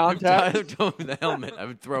Tyler- if contact. Tyler told me the helmet, I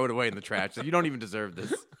would throw it away in the trash. So you don't even deserve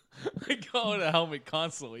this. I call it a helmet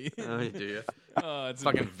constantly. Oh, do you? It's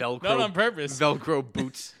Fucking Velcro. Not on purpose. Velcro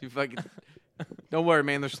boots. You fucking. Don't worry,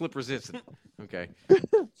 man. They're slip resistant. Okay. He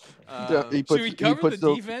Should puts- we he cover puts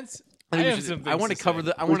the defense? I think we have should- some I want things to cover say.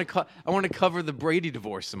 the. I want to cover the Brady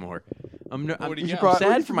divorce some more. I'm do you got? probably-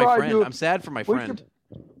 we sad should for my probably friend. do- I'm sad for my we friend.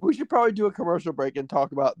 We should probably do a commercial break and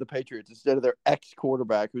talk about the Patriots instead of their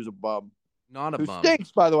ex-quarterback, who's a bum. Not a Who bum.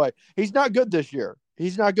 stinks, by the way. He's not good this year.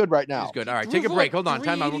 He's not good right now. He's good. All right, Threw take a for break. like Hold on.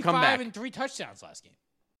 Time out. We'll come 385 back. and 3 touchdowns last game.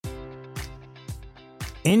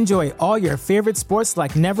 Enjoy all your favorite sports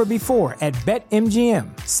like never before at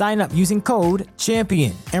BetMGM. Sign up using code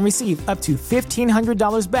CHAMPION and receive up to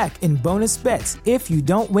 $1,500 back in bonus bets if you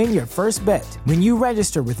don't win your first bet. When you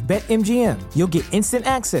register with BetMGM, you'll get instant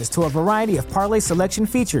access to a variety of parlay selection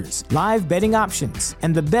features, live betting options,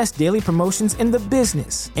 and the best daily promotions in the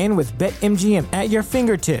business. And with BetMGM at your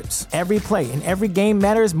fingertips, every play and every game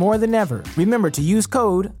matters more than ever. Remember to use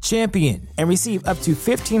code CHAMPION and receive up to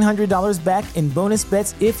 $1,500 back in bonus bets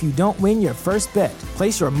if you don't win your first bet.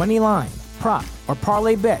 Place your money line, prop, or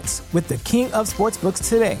parlay bets with the king of sportsbooks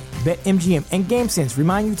today. BetMGM and GameSense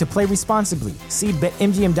remind you to play responsibly. See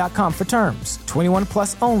BetMGM.com for terms. 21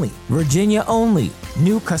 plus only. Virginia only.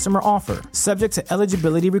 New customer offer. Subject to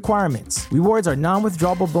eligibility requirements. Rewards are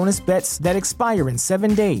non-withdrawable bonus bets that expire in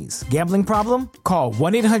 7 days. Gambling problem? Call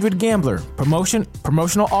 1-800-GAMBLER.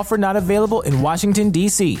 Promotional offer not available in Washington,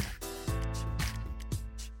 D.C.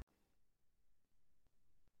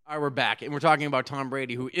 All right, we're back, and we're talking about Tom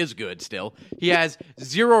Brady, who is good still. He has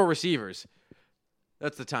 0 receivers.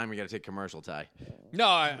 That's the time we got to take commercial, Ty. No,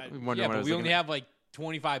 wondering yeah, what I but was we looking only at. have like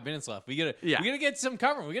 25 minutes left. We gotta get some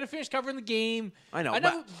covering. We gotta finish covering the game. I know,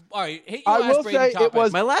 Never, all right, hit I your last will Brady say it topic.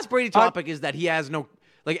 was- My last Brady topic is that he has no,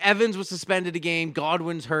 like Evans was suspended a game,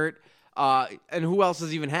 Godwin's hurt, and who else does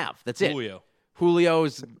he even have? That's it. Julio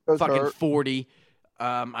is Was fucking hurt. 40.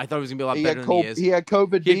 I thought he was gonna be a lot He better had, than he is. he had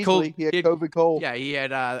COVID He had Cole- Beasley. He had he had- COVID Cole. Yeah, he had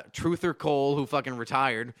Truther Cole, who fucking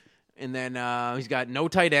retired, and then he's got no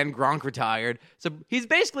tight end. Gronk retired, so he's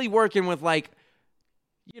basically working with like,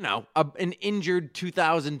 you know, an injured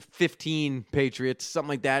 2015 Patriots, something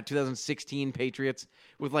like that, 2016 Patriots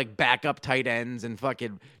with like backup tight ends and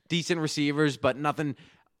fucking decent receivers, but nothing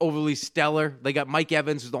overly stellar. They got Mike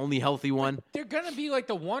Evans, who's the only healthy one. They're gonna be like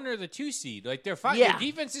the 1 or the 2 seed. Like they're fine. Yeah. Their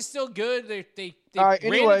defense is still good. They All right,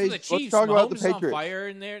 ran anyways, into the let's Chiefs. talk about the Mahomes is on Patriots. fire,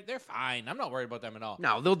 and they're fine. I'm not worried about them at all.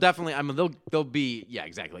 No, they'll definitely. I mean, they'll be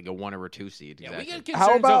exactly like a 1 or a 2 seed. Yeah, Exactly. we got How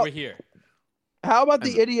concerns about- over here. How about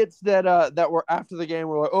the idiots that were after the game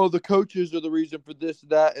were like, oh, the coaches are the reason for this,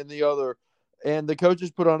 that, and the other, and the coaches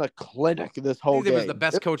put on a clinic this I whole think it game. was the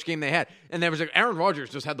best coach game they had. And there was like Aaron Rodgers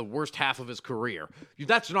just had the worst half of his career.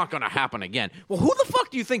 That's not going to happen again. Well, who the fuck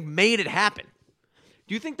do you think made it happen?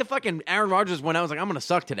 Do you think the fucking Aaron Rodgers went out and was like, I'm going to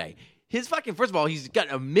suck today? His fucking, first of all, he's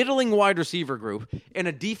got a middling wide receiver group and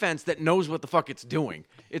a defense that knows what the fuck it's doing.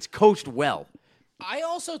 It's coached well. I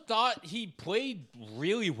also thought he played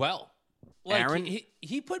really well. Like Aaron?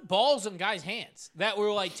 he put balls in guys' hands that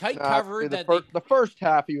were like tight Nah, covered. the first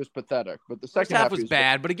half he was pathetic, but the First second half he was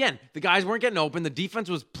bad, but again, the guys weren't getting open. The defense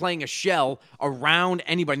was playing a shell around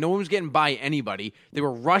anybody. No one was getting by anybody. They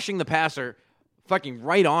were rushing the passer fucking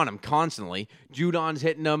right on him constantly. Judon's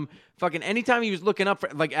hitting him. Fucking anytime he was looking up for,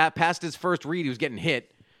 like past his first read, he was getting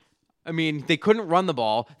hit. I mean, they couldn't run the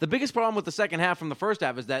ball. The biggest problem with the second half from the first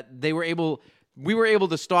half is that we were able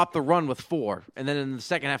to stop the run with 4, and then in the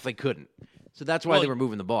second half they couldn't. So that's why Well, they were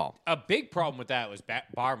moving the ball. A big problem with that was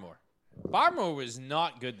Barmore. Barmore was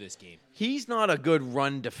not good this game. He's not a good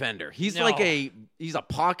run defender. He's No. he's a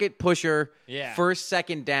pocket pusher. Yeah. First,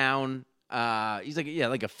 second down. He's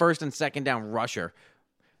like a first and second down rusher.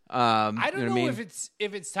 I don't know, what I mean?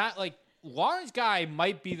 if it's time. Like Lawrence Guy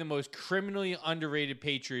might be the most criminally underrated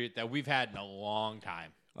Patriot that we've had in a long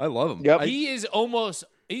time. I love him. Yep. He's almost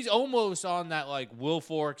on that like Will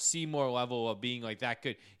Fork Seymour level of being like that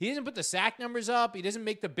good. He doesn't put the sack numbers up. He doesn't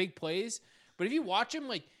make the big plays. But if you watch him,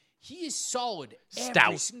 like he is solid every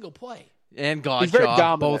Stout. single play. And He's very Godshaw,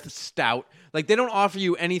 dominant. both stout. Like they don't offer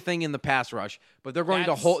you anything in the pass rush, but they're going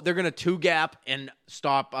They're going to two gap and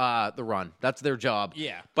stop the run. That's their job.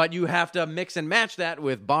 Yeah. But you have to mix and match that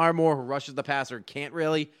with Barmore, who rushes the passer, and can't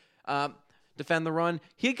really defend the run.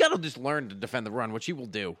 He got to just learn to defend the run, which he will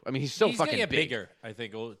do. I mean, he's He's fucking gonna get big. bigger. I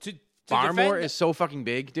think to Barmore defend- is so fucking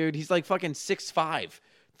big, dude. He's like fucking 6'5",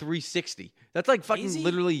 360. That's like fucking Is he?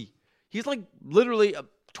 literally. He's like literally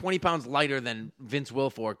 20 pounds lighter than Vince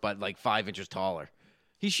Wilfork, but like 5 inches taller.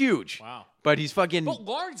 He's huge. Wow. But he's fucking. But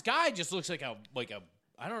Lawrence Guy just looks like a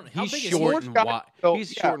I don't know how He's big short is and Guy- wide. oh,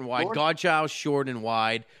 He's yeah, short and wide. Lawrence- Godchau's short and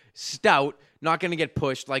wide. Stout, not going to get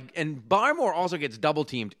pushed. And Barmore also gets double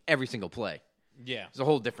teamed every single play. he? Yeah. It's a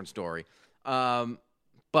whole different story.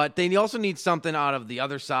 But they also need something out of the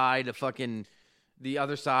other side of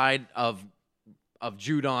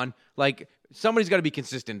Judon. Like somebody's got to be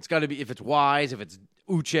consistent. It's got to be if it's Wise, if it's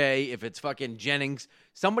Uche, if it's fucking Jennings.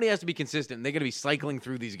 Somebody has to be consistent. They got to be cycling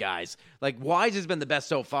through these guys. Like Wise has been the best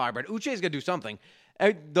so far, but Uche's got to do something.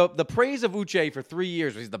 The praise of Uche for 3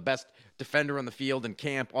 years was he's the best defender on the field in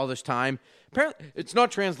camp all this time. Apparently, it's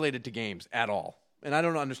not translated to games at all, and I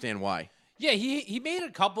don't understand why. Yeah, he made a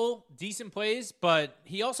couple decent plays, but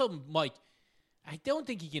he also I don't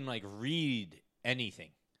think he can read anything.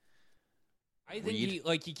 I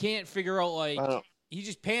think he can't figure out he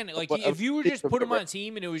just panicked. If you were just put him on a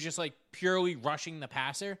team and it was just purely rushing the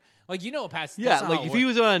passer, a pass. Yeah, if he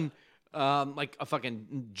was on a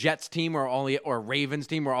fucking Jets team or Ravens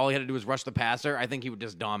team where all he had to do was rush the passer, I think he would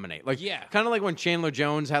just dominate. Kind of like when Chandler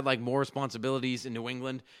Jones had more responsibilities in New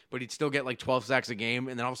England, but he'd still get 12 sacks a game,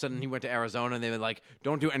 and then all of a sudden he went to Arizona and they were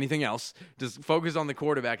don't do anything else, just focus on the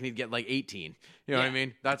quarterback, and he'd get 18. You know what I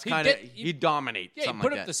mean? That's kind of he'd dominate. Yeah, something he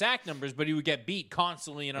put like up that. the sack numbers, but he would get beat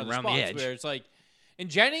constantly in other Around the spots edge. where it's and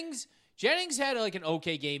Jennings had an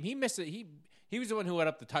okay game. He missed it. He was the one who had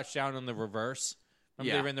up the touchdown on the reverse.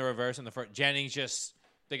 Remember they were in the reverse in the first. Jennings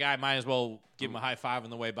the guy might as well give him a high five on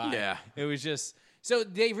the way by. Yeah. It was just so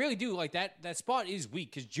they really do that spot is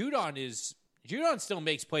weak because Judon still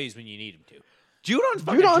makes plays when you need him to. Judon's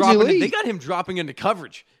fucking Judon's dropping. elite. They got him dropping into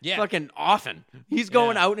coverage. Yeah. Fucking often. He's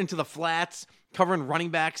going Yeah. out into the flats, covering running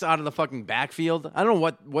backs out of the fucking backfield. I don't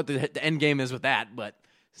know what the end game is with that, but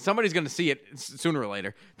somebody's going to see it sooner or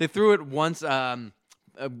later. They threw it once. Was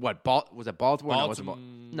it Baltimore?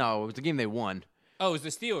 No, it was the game they won. Oh, it was the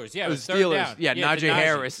Steelers. Yeah, It was third Steelers. down. Yeah, to Najee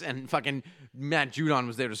Harris and fucking Matt Judon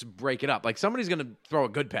was there to break it up. Somebody's going to throw a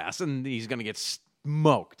good pass, and he's going to get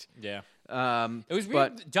smoked. Yeah. It was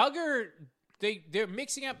but- weird. Duggar, they're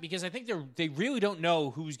mixing up because I think they really don't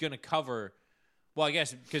know who's going to cover. Well, I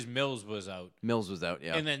guess because Mills was out, Mills was out,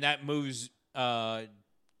 yeah. and then that moves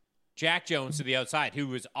Jack Jones to the outside, who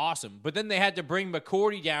was awesome. But then they had to bring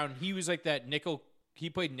McCourty down. He was like that nickel. He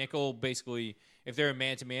played nickel basically. If they're a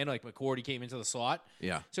man to man, McCourty came into the slot.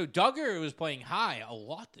 Yeah. So Duggar was playing high a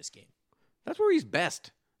lot this game. That's where he's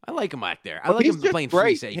best. I like him back there. I Well, like he's him just playing free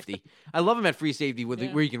great. safety. I love him at free safety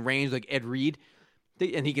Yeah. where he can range like Ed Reed,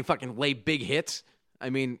 and he can fucking lay big hits. I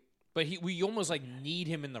mean, But we almost need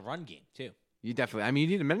him in the run game too. you definitely. I mean,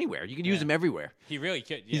 you need him anywhere. You can use him everywhere. He really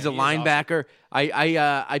could. Yeah, He's a he is awesome. linebacker.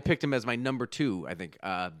 I picked him as my number 2. I think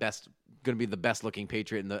best, going to be the best looking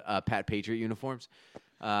Patriot in the Pat Patriot uniforms.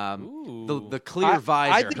 The clear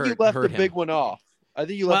visor. I think you left hurt the him. big one off. I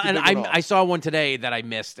think you left Well, the and big one off. I saw one today that I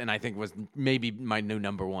missed, and I think was maybe my new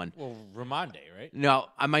number 1. Well, Ramonde, right? No,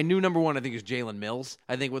 my new number 1 I think is Jalen Mills.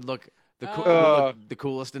 I think would look the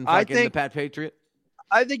coolest in I fucking the think- Pat Patriot.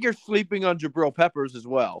 I think you're sleeping on Jabril Peppers as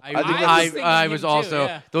well. I I think was that's- thinking I him was too, also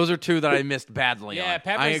yeah. those are 2 that I missed badly. Yeah, on.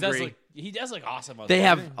 Peppers I does agree. he does look awesome. On They there.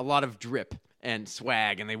 have a lot of drip and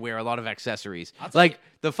swag, and they wear a lot of accessories. I'll take Like it.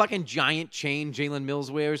 the fucking giant chain Jalen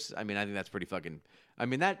Mills wears. I mean, I think that's pretty fucking. I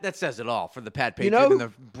mean, that says it all for the Pat Patriot know- and the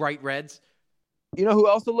bright reds. You know who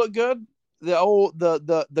also looked good?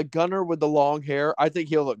 The gunner with the long hair. I think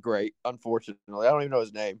he'll look great. Unfortunately, I don't even know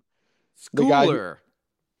his name. The guy who- Schooler.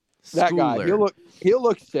 That guy. Schooler. He'll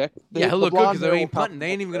look sick. Yeah, he'll The look good blonde because they hair ain't will punting.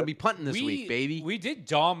 They ain't even going to be punting this we, week, baby. We did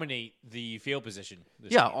dominate the field position.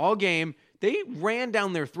 This Yeah, game. all game. They ran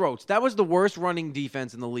down their throats. That was the worst running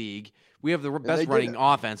defense in the league We have the best running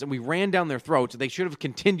offense, and we ran down their throats. They should have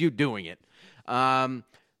continued doing it.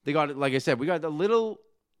 They got, like I said, we got a little.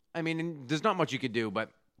 I mean, there's not much you could do, but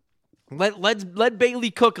let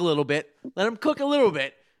Bailey cook a little bit. Let him cook a little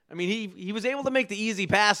bit. I mean, he was able to make the easy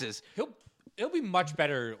passes. He'll be much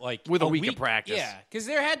better like with a week of practice. Yeah, because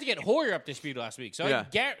they had to get Hoyer up to speed last week. So I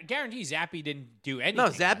guarantee Zappy didn't do anything. No,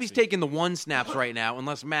 Zappy's taking the 1 snaps right now,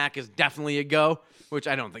 unless Mac is definitely a go, which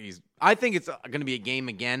I don't think he's. I think it's going to be a game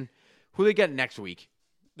again. Who they get next week?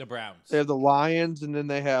 The Browns. They have the Lions, and then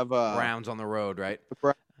they have Browns on the road, right? The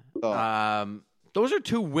Browns. Those are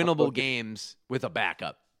 2 winnable games with a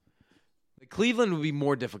backup. Cleveland would be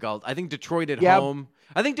more difficult. I think Detroit at home.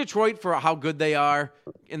 I think Detroit, for how good they are,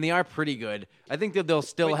 and they are pretty good, I think that they'll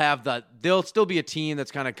still they'll still be a team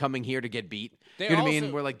that's kind of coming here to get beat. You know what I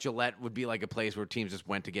mean? Where like Gillette would be like a place where teams just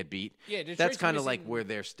went to get beat. Yeah, Detroit's that's kind of like where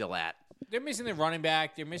they're still at. They're missing their running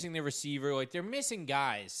back. They're missing their receiver. Like they're missing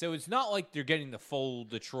guys. So it's not like they're getting the full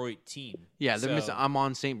Detroit team. Yeah, they're missing. I'm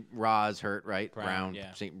on St. Roz hurt, right? Brown.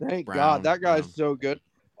 Yeah. Thank God, that guy's so good.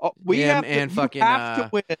 We have to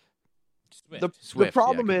win. The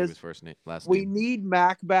problem is we need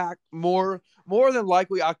Mac back more than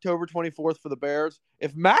likely October 24th for the Bears.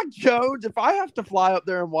 If Mac Jones, if I have to fly up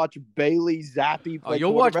there and watch Bailey Zappy play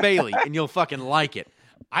you'll watch Bailey and you'll fucking like it.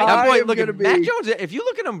 Look at Mac Jones. If you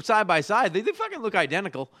look at them side by side, they fucking look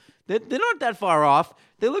identical. They're not that far off.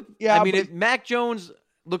 They look. Yeah, I mean, Mac Jones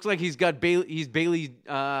looks like he's got Bailey. He's Bailey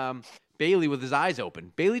with his eyes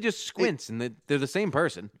open. Bailey just squints, and they're the same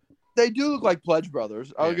person. They do look like Pledge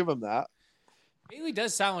brothers. I'll give him that. Bailey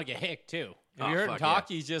does sound like a hick too. Have you heard him talk?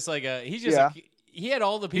 Yeah. He's just like he had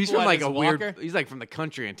all the people. He's from like a walker. weird. He's like from the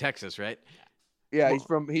country in Texas, right? Yeah, he's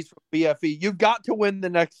from BFE. You've got to win the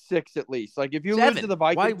next 6 at least. Like if you lose to the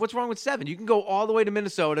Vikings, what's wrong with 7? You can go all the way to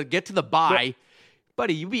Minnesota, get to the bye,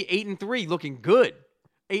 buddy. You'd be 8-3, looking good.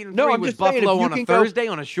 8-3 with Buffalo on a Thursday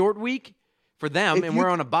on a short week for them, and we're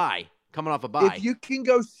on a bye, coming off a bye. If you can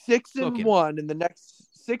go 6-1 in the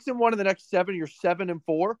next 6-1 in the next 7, you're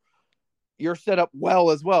 7-4. You're set up well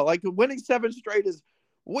as well. Like winning 7 straight is.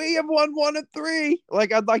 We have won 1 of 3.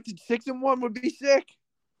 Like I'd like to 6-1 would be sick.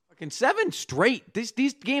 Fucking 7 straight.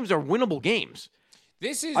 These games are winnable games.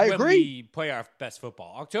 This is when we play our best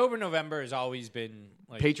football. October, November has always been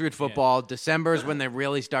like Patriot football. Yeah. December is when they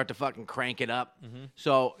really start to fucking crank it up. Mm-hmm.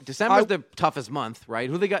 So December's the toughest month, right?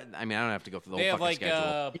 Who they got? I mean, I don't have to go through the whole fucking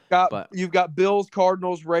schedule. You've got Bills,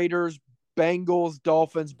 Cardinals, Raiders, Bengals,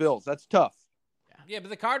 Dolphins, Bills. That's tough. Yeah, but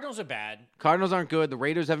the Cardinals are bad. Cardinals aren't good. The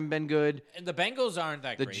Raiders haven't been good. And the Bengals aren't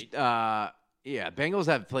that great. Bengals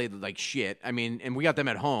have played like shit. I mean, and we got them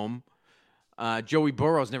at home. Joey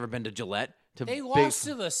Burrow's never been to Gillette. They lost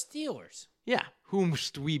to the Steelers. Yeah, whom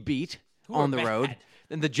we beat on the road.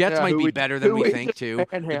 And the Jets might be better than we think, too.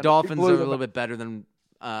 The Dolphins are a little bit better than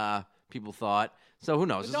people thought. So who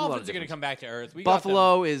knows? The Dolphins are going to come back to earth.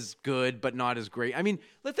 Buffalo is good, but not as great. I mean,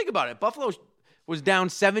 let's think about it. Buffalo was down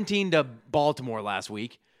 17 to Baltimore last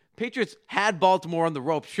week. Patriots had Baltimore on the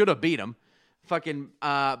ropes, should have beat them. Fucking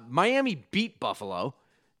Miami beat Buffalo,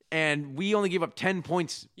 and we only gave up 10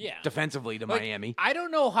 points defensively to Miami. I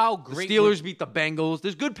don't know how great the Steelers beat the Bengals.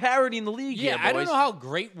 There's good parity in the league here, boys. I don't know how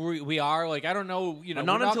great we are. Like, I don't know.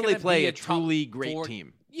 Not until they play a truly great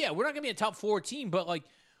team. Yeah, we're not going to be a top 4 team, but, like,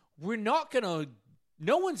 we're not going to –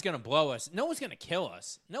 no one's going to blow us. No one's going to kill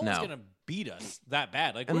us. No one's going to beat us that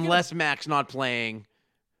bad. Like, unless Mac's not playing,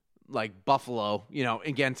 like, Buffalo,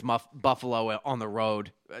 against Buffalo on the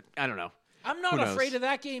road. I don't know. I'm not afraid of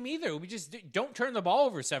that game either. We just don't turn the ball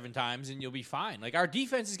over 7 times and you'll be fine. Like, our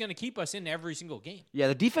defense is going to keep us in every single game. Yeah,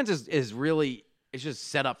 the defense is really – it's just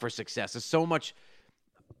set up for success. There's so much –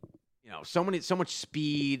 so much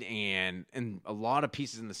speed and a lot of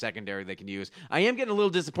pieces in the secondary they can use. I am getting a little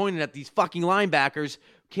disappointed that these fucking linebackers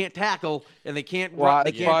can't tackle and they can't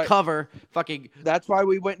cover. Fucking. That's why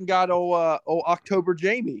we went and got October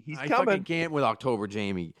Jamie. He's coming. I fucking can't with October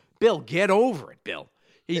Jamie. Bill, get over it, Bill.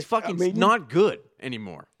 He's fucking not good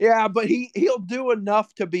anymore. Yeah, but he'll do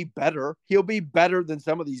enough to be better. He'll be better than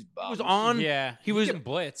some of these bums. He was on. Yeah, he was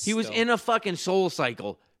blitz. He was in a fucking Soul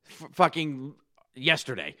Cycle. Fucking.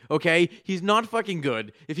 Yesterday, okay? He's not fucking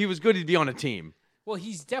good. If he was good, he'd be on a team. Well,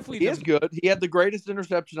 he's definitely He is good. He had the greatest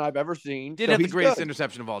interception I've ever seen. Did have the greatest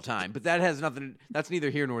interception of all time, but that has nothing. That's neither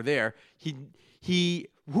here nor there.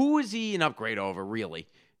 Who is he an upgrade over, really?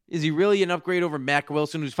 Is he really an upgrade over Mac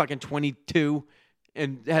Wilson, who's fucking 22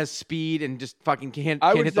 and has speed and just fucking can't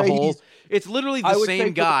hit the hole? It's literally the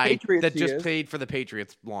same guy that just played for the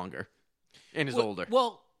Patriots longer and is older.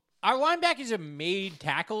 Well, our linebackers have made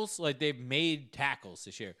tackles. Like, they've made tackles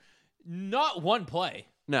this year. Not one play.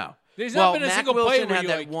 No. There's not been a Mac single Wilson play where had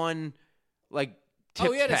that one, like,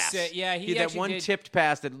 tipped he had pass. he had that actually one did. tipped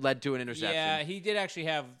pass that led to an interception. Yeah, he did actually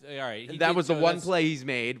have. All right, That was the one play he's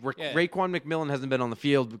made. Raekwon McMillan hasn't been on the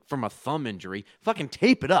field from a thumb injury. Fucking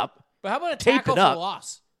tape it up. But how about a Tape tackle it for up.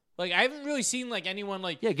 loss? Like, I haven't really seen anyone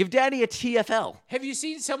Yeah, give Daddy a TFL. Have you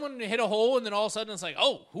seen someone hit a hole and then all of a sudden it's like,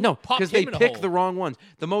 oh, who No, popped because him they in a pick hole? the wrong ones.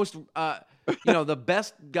 The most, the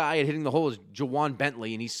best guy at hitting the hole is Jawan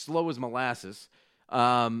Bentley, and he's slow as molasses.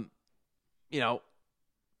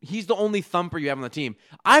 He's the only thumper you have on the team.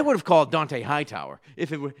 I would have called Dante Hightower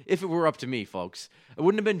if it were up to me, folks. It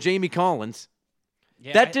wouldn't have been Jamie Collins.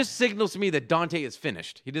 Yeah, That just signals to me that Dante is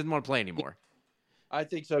finished. He doesn't want to play anymore. I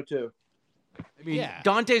think so too. I mean, Yeah.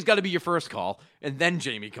 Dante's got to be your first call, and then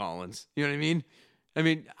Jamie Collins. You know what I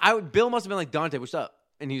mean? Bill must have been like, Dante, what's up?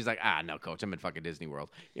 And he was like, no, coach, I'm in fucking Disney World.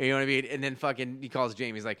 You know what I mean? And then he calls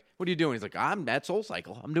Jamie. He's like, what are you doing? He's like, I'm at Soul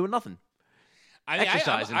Cycle. I'm doing nothing.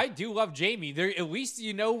 Exercising. I do love Jamie. At least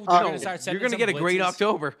they're going to start sending You're going to get a some great blitzes.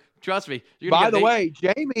 October. Trust me. By the way,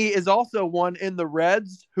 Jamie is also one in the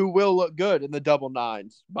Reds who will look good in the double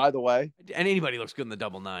nines, by the way. And anybody looks good in the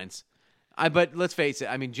double nines. But let's face it.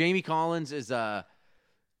 I mean, Jamie Collins is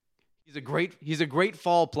he's a great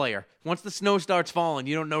fall player. Once the snow starts falling,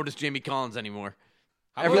 you don't notice Jamie Collins anymore.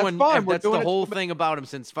 Everyone, that's fine. We're that's the doing it- whole thing about him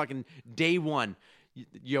since fucking day one.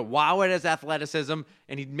 You wow at his athleticism,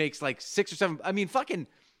 and he makes like 6 or 7. I mean, fucking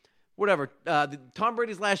whatever. Tom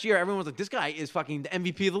Brady's last year, everyone was like, this guy is fucking the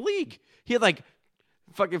MVP of the league. He had like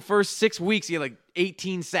fucking first 6 weeks, he had like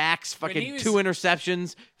 18 sacks, fucking 2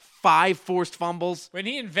 interceptions, 5 forced fumbles. When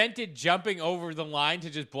he invented jumping over the line to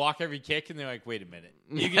just block every kick, and they're like, wait a minute.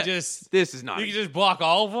 You can just This is not. you can just block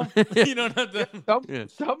all of them? You don't have to.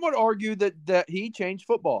 Some would argue that he changed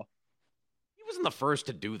football. He wasn't the first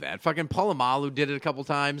to do that. Fucking Polamalu did it a couple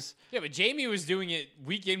times. Yeah, but Jamie was doing it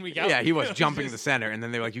week in, week out. Yeah, he was It jumping just- the center, and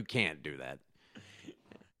then they were like, you can't do that.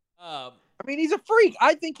 I mean, he's a freak.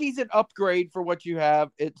 I think he's an upgrade for what you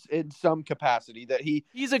have. It's in some capacity that he's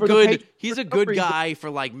He's a for the good Patriots, he's a for good some reason- guy for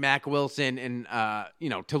like Mac Wilson and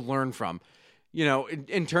to learn from.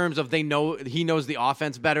 In terms of he knows the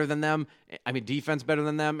offense better than them. I mean, defense better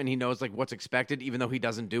than them, and he knows like what's expected, even though he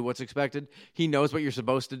doesn't do what's expected. He knows what you're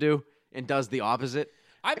supposed to do and does the opposite.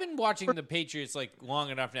 I've been watching the Patriots long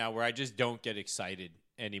enough now where I just don't get excited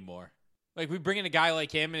anymore. Like, we bring in a guy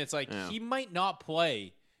like him, and it's like he might not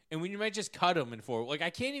play, and we might just cut him in 4. Like, I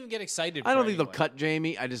can't even get excited. I don't think anyone. they'll cut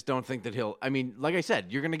Jamie. I just don't think that he'll. I mean, like I said,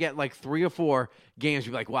 you're gonna get like 3 or 4 games.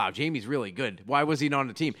 You'll be like, wow, Jamie's really good. Why was he not on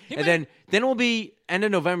the team? And then it'll be end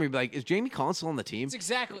of November. You'll be like, is Jamie Collins still on the team? It's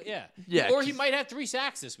exactly Yeah, Or he 'cause- might have 3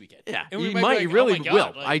 sacks this weekend. Yeah, And we he be might. like, He oh really my God,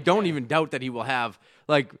 will. like, I don't yeah. even doubt that he will have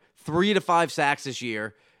like 3 to 5 sacks this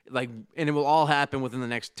year. Like, and it will all happen within the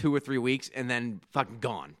next 2 or 3 weeks, and then fucking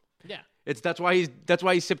gone. Yeah. That's why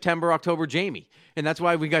he's September, October Jamie, and that's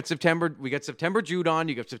why we got September Judon,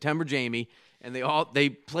 you got September Jamie, and they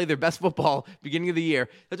play their best football beginning of the year.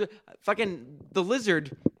 That's what, fucking the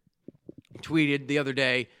Lizard tweeted the other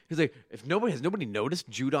day. He's like, has nobody noticed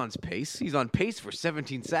Judon's pace? He's on pace for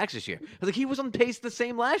 17 sacks this year. I was like, he was on pace the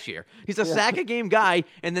same last year. He's a sack a game guy,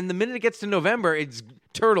 and then the minute it gets to November, it's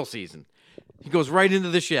turtle season. He goes right into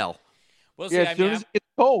the shell. We'll see. Yeah, I as soon mean, as it gets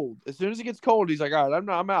cold. As soon as it gets cold, he's like, all right,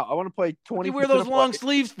 I'm out. I want to play 20. What do you wear those long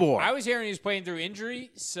sleeves for? I was hearing he was playing through injury,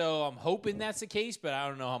 so I'm hoping that's the case, but I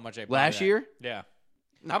don't know how much I buy Last that. year? Yeah.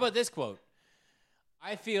 How about this quote?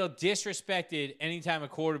 I feel disrespected anytime a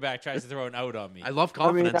quarterback tries to throw an out on me. I love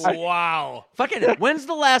confidence. Wow. Fucking, when's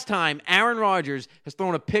the last time Aaron Rodgers has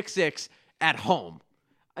thrown a pick 6 at home?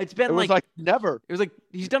 It's been It was like never. it was like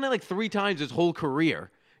he's done it like 3 times his whole career.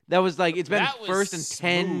 That was like it's been That was first in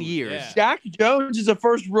 10 smooth, years. yeah. Jack Jones is the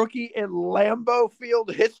first rookie in Lambeau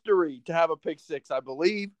Field history to have a pick 6, I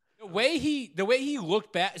believe. The way he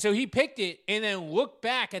looked back, so he picked it and then looked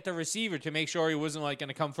back at the receiver to make sure he wasn't like going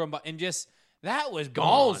to come from, and just that was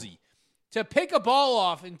ballsy to pick a ball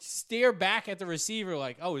off and stare back at the receiver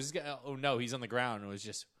like, oh, is this guy, oh no, he's on the ground. It was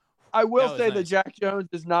just. I will was say that nice. Jack Jones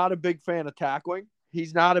is not a big fan of tackling.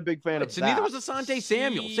 He's not a big fan of So that. neither was Asante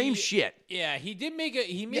Samuel. Same shit. Yeah, he did make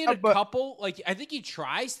he made Yeah, a but- couple. Like I think he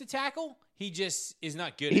tries to tackle. He just is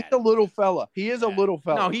not good He's at a it. little fella. He is a little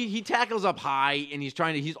fella. No, he tackles up high and he's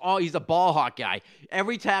a ball hawk guy.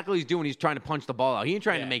 Every tackle he's doing, he's trying to punch the ball out. He ain't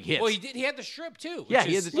trying Yeah. to make hits. Well, he had the strip too. Yeah, which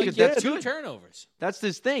he is- had the- like, that's two good. turnovers. That's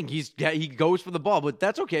his thing. He goes for the ball, but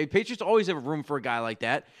that's okay. Patriots always have room for a guy like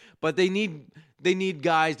that, but they need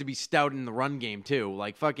guys to be stout in the run game too.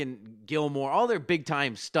 Like fucking Gilmore, all their big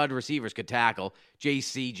time stud receivers could tackle.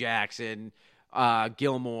 J.C. Jackson,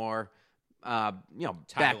 Gilmore, Beck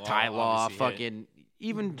Tylaw, obviously, fucking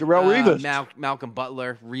even Darrell Revis. Malcolm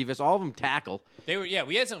Butler, Revis, all of them tackle.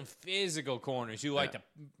 We had some physical corners who like to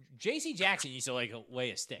J.C. Jackson used to like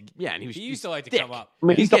lay a stick. Yeah, and he used to like to thick. come up. I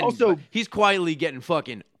mean, He's quietly getting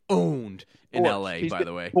fucking owned in L.A., by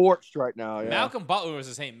the way. Torched right now. Yeah. Malcolm Butler was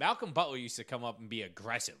the same. Malcolm Butler used to come up and be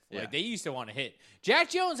aggressive. Yeah. Like they used to want to hit. Jack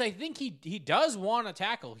Jones, I think he does want to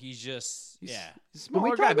tackle. He's He's a we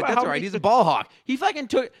smaller talk guy, but about that's how all right. many- He's a ball hawk. He fucking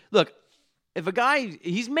took – look, if a guy –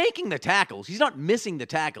 he's making the tackles. He's not missing the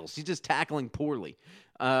tackles. He's just tackling poorly.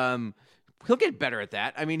 He'll get better at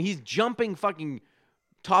that. I mean, he's jumping fucking –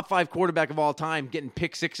 top 5 quarterback of all time, getting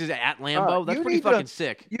pick sixes at Lambeau. That's pretty fucking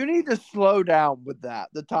sick. You need to slow down with that.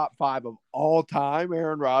 The top 5 of all time,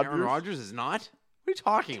 Aaron Rodgers. Aaron Rodgers is not? What are you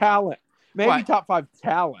talking Talent. Maybe What? top 5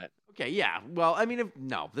 talent. Okay, yeah. Well, I mean,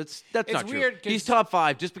 that's not true. weird 'cause- He's top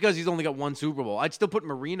 5 just because he's only got 1 Super Bowl. I'd still put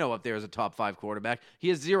Marino up there as a top 5 quarterback. He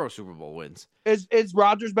has 0 Super Bowl wins. Is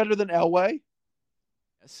Rodgers better than Elway?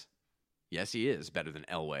 Yes, he is better than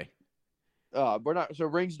Elway. We're not. So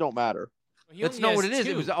rings don't matter. He That's only not has what it is.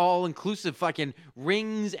 2. It was all inclusive fucking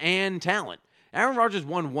rings and talent. Aaron Rodgers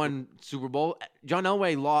won 1 Super Bowl. John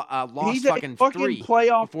Elway lost He's fucking a fucking 3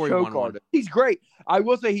 playoff before he won choke 1. artist. He's great. I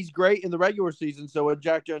will say he's great in the regular season. So what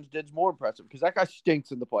Jack Jones did is more impressive because that guy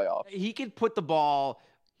stinks in the playoffs. He could put the ball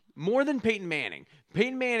more than Peyton Manning.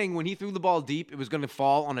 Peyton Manning, when he threw the ball deep, it was going to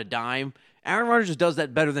fall on a dime. Aaron Rodgers does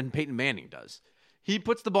that better than Peyton Manning does. He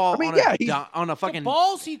puts the ball on a fucking the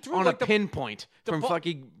balls he threw on like a pinpoint from ball-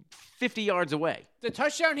 fucking 50 yards away. The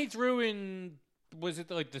touchdown he threw in, was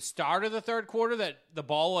it like the start of the third quarter that the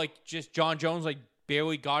ball like just John Jones like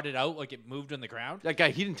barely got it out, like it moved on the ground? That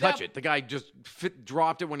guy, he didn't touch it. The guy just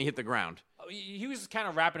dropped it when he hit the ground. He was kind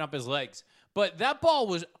of wrapping up his legs, but that ball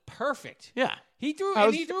was perfect. Yeah. He threw No,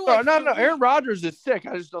 like Aaron Rodgers is sick.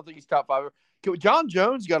 I just don't think he's top 5. John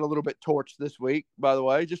Jones got a little bit torched this week, by the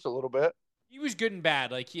way, just a little bit. He was good and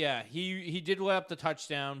bad. Like, yeah, he did let up the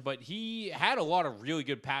touchdown, but he had a lot of really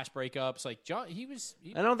good pass breakups. Like John,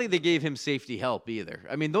 I don't think they gave him safety help either.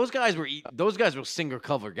 I mean, those guys were single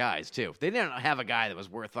cover guys too. They didn't have a guy that was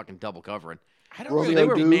worth fucking double covering. I don't Romeo really. They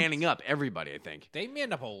were Dukes. manning up everybody, I think. They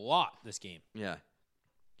manned up a lot this game. Yeah.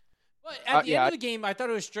 But at the yeah. end of the game, I thought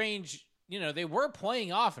it was strange. You know, they were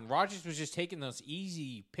playing off, and Rodgers was just taking those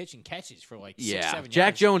easy pitch and catches for like 6-7 Jack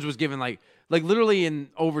yards. Jones was given like literally in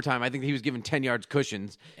overtime. I think he was given 10 yards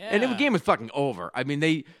cushions, and the Yeah. game was fucking over. I mean,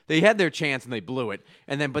 they had their chance and they blew it.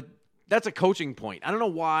 And then, but that's a coaching point. I don't know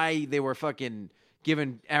why they were fucking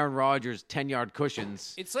giving Aaron Rodgers 10-yard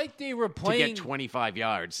cushions It's like they were to playing. get 25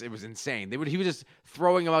 yards. It was insane. He was just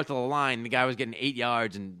throwing him out to the line. The guy was getting 8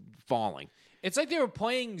 yards and falling. It's like they were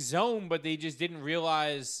playing zone, but they just didn't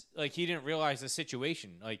realize. Like he didn't realize the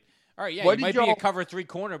situation. Like, all right, yeah, What you did might be a y'all- cover 3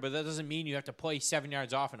 corner, but that doesn't mean you have to play 7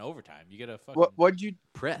 yards off in overtime. You gotta fucking. What'd you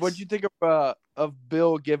Press. What'd you think of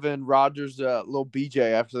Bill giving Rodgers a little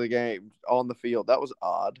BJ after the game on the field? That was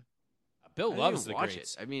odd. Bill I didn't loves even the watch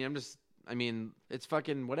greats. it. I mean, it's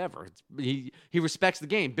fucking whatever. He respects the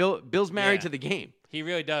game. Bill's married Yeah. to the game. He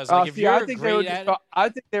really does. Like if See, you're I think they were great at it, I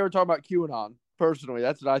think they were talking about QAnon. Personally,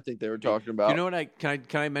 that's what I think they were talking about. You know what? Can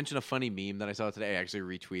I mention a funny meme that I saw today? I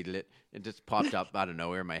actually retweeted it. It just popped up out of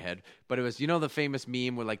nowhere in my head. But it was, the famous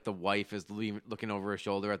meme where like the wife is looking over her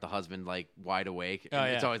shoulder at the husband, like wide awake. And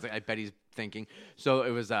it's yeah. always like, I bet he's thinking. So it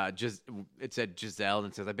was it said Giselle and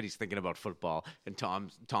it says, I bet he's thinking about football. And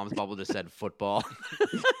Tom's bubble just said football.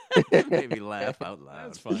 It made me laugh out loud.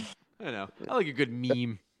 that's fun. I know. I like a good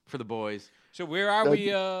meme for the boys. So where are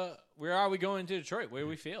we? Where are we going to Detroit? Where do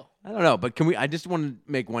we feel? I don't know, but I just want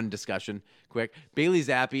to make one discussion quick. Bailey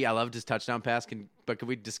Zappi, I loved his touchdown pass, but can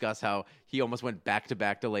we discuss how he almost went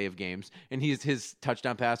back-to-back delay of games, and his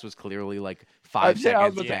touchdown pass was clearly like 5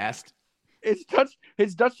 seconds fast.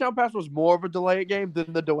 His touchdown pass was more of a delay game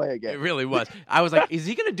than the delay It game. really was. I was like, is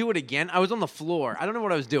he going to do it again? I was on the floor. I don't know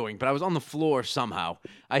what I was doing, but I was on the floor somehow.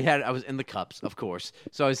 I was in the cups, of course.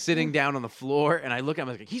 So I was sitting down on the floor, and I look at him,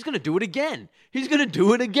 I was like, he's going to do it again. He's going to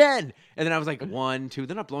do it again. And then I was like, 1, 2,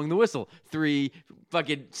 they're not blowing the whistle. 3,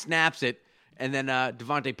 fucking snaps it. And then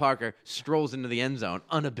Devontae Parker strolls into the end zone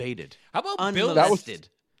unabated. How about Bill? Unmolested.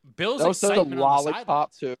 Bill's That was such a excitement on the sideline.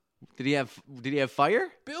 lollipop too. Did he have fire?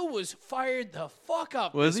 Bill was fired the fuck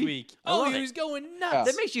up Was this he? week. I Oh, love he it. was going Yeah.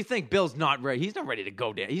 nuts. That makes you think Bill's not ready. He's not ready to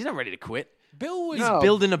go down. He's not ready to quit. Bill was. He's No.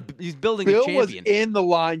 building a Bill was champion. in the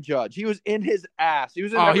line judge. He was in his ass. He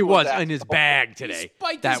was in Oh, he everyone's was ass. in his bag He today.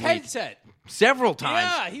 spiked that his week. headset. Several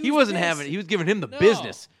times. Yeah, he he was wasn't pissed. having. He was giving him the No.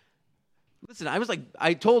 business. Listen, I was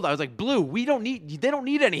like, Blue, they don't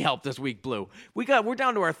need any help this week, Blue. We're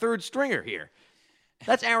down to our third stringer here.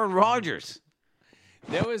 That's Aaron Rodgers.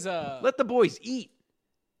 There was a. Let the boys eat.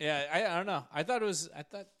 Yeah, I don't know. I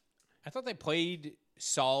thought they played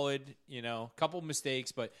solid. A couple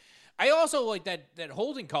mistakes, but I also like that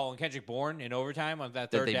holding call on Kendrick Bourne in overtime on that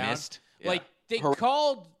third they down. missed? Yeah. Like they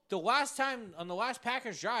called the last time on the last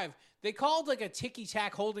Packers drive, they called like a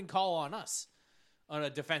ticky-tack holding call on us on a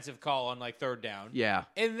defensive call on like third down. Yeah.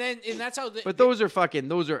 And that's how But those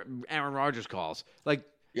are Aaron Rodgers calls. Like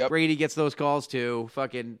Brady gets those calls too.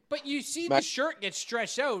 Fucking. But you see the shirt get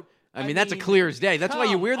stretched out. I mean, that's a clear as day. That's why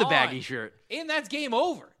you wear the baggy shirt. And that's game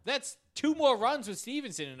over. That's 2 more runs with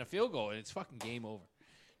Stevenson and a field goal, and it's fucking game over.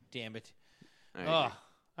 Damn it. All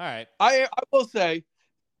right. I will say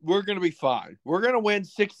we're going to be fine. We're going to win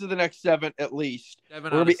 6 of the next 7 at least.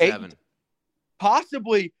 7 we're out of 7.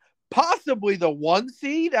 Possibly the 1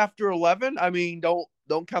 seed after 11. I mean, don't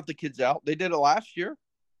count the kids out. They did it last year.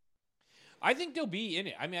 I think they'll be in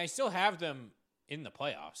it. I mean, I still have them in the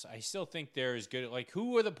playoffs. I still think they're as good. Like,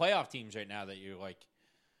 who are the playoff teams right now that you're like?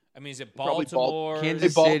 I mean, is it Baltimore,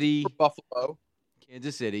 Kansas City, Buffalo,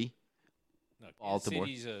 Kansas City, no, Baltimore?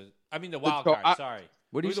 The wild card. Sorry.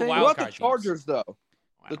 What do you Who say? are the What wild about card the Chargers teams? though?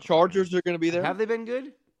 The Chargers are going to be there. Have they been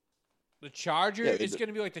good? The Chargers. Yeah, it's going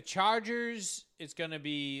to be like the Chargers. It's going to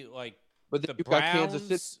be like But the then you've got Browns. Kansas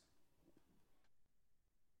City.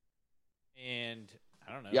 And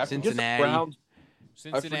I don't know. Yeah, I forget the Cincinnati. Browns.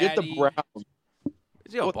 Cincinnati. I forget the Browns.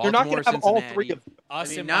 Well, They're not going to have all Cincinnati. 3 of them.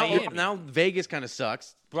 Us and now, Miami. now Vegas kind of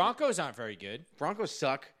sucks. Broncos aren't very good. Broncos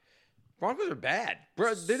suck. Broncos are bad.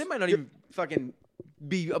 Bro, they might not even fucking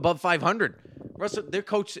be above 500. Russell, their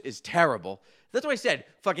coach is terrible. That's what I said.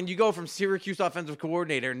 Fucking, you go from Syracuse offensive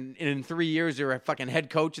coordinator, and in 3 years you're a fucking head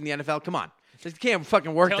coach in the NFL. Come on, it can't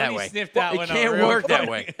fucking work Tony that way. sniffed that It one out can't real work that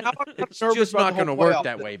quick. way. Now I'm It's nervous just about not the whole going to work playoff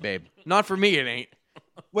that thing. way, babe. Not for me, it ain't.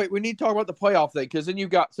 Wait, we need to talk about the playoff thing because then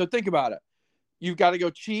so think about it. You've got to go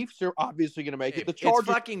Chiefs. They're obviously going to make it. The Chargers. It's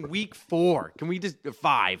fucking week 4. Can we just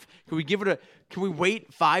 5? Can we give it Can we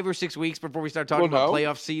wait 5 or 6 weeks before we start talking about no.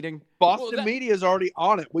 playoff seeding? Boston media is already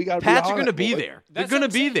on it. We got to. Pats are going to be there. They're That's going to what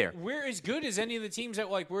I'm be saying. there. We're as good as any of the teams that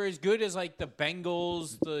we're as good as like the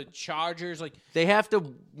Bengals, the Chargers. Like They have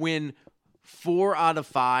to win 4 out of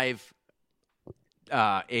 5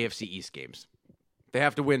 AFC East games. They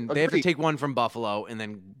have to win. They have to Agreed. take one from Buffalo and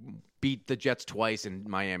then beat the Jets twice in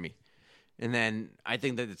Miami. And then I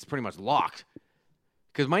think that it's pretty much locked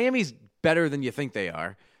because Miami's better than you think they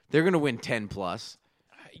are. They're going to win 10 plus.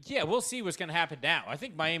 yeah, we'll see what's going to happen now. I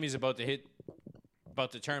think Miami's about to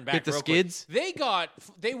turn back. Hit the real quick. skids?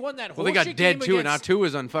 They won that. Well, they got horseshit dead game too, and now against- 2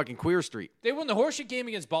 is on fucking Queer Street. They won the horseshit game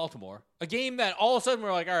against Baltimore, a game that all of a sudden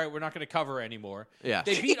we're like, all right, we're not going to cover anymore. Yeah.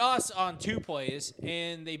 They beat us on 2 plays,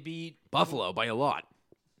 and they beat. Buffalo by a lot.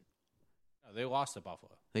 No, they lost to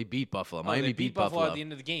Buffalo. They beat Buffalo. Oh, Miami they beat Buffalo Buffalo. at the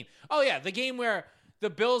end of the game. Oh yeah, the game where the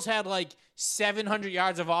Bills had like 700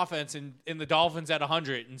 yards of offense and the Dolphins had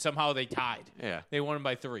 100, and somehow they tied. Yeah. They won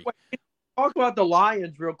by 3. Talk about the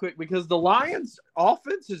Lions real quick because the Lions'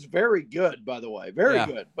 offense is very good. By the way, very Yeah.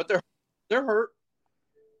 good, but they're hurt.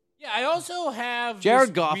 Yeah, I also have Jared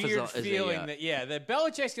this Goff is weird a- feeling that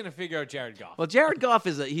Belichick's going to figure out Jared Goff. Well, Jared Goff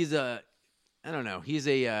is he's a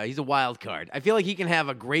wild card. I feel like he can have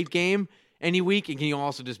a great game any week, and can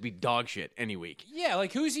also just be dog shit any week. Yeah,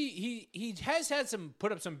 like who's he? He has had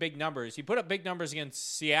put up some big numbers. He put up big numbers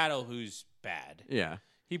against Seattle, who's bad. Yeah.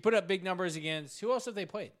 He put up big numbers against who else have they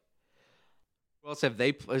played? Who else have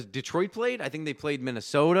they? Has Detroit played? I think they played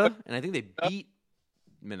Minnesota, and I think they beat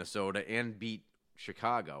Minnesota and beat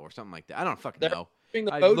Chicago or something like that. I don't fucking They're know. having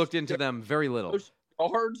the I most- looked into them very little. Most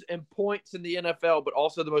yards and points in the NFL, but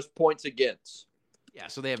also the most points against. Yeah,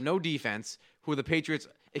 so they have no defense. Who the Patriots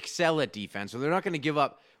excel at defense, so they're not going to give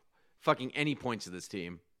up fucking any points to this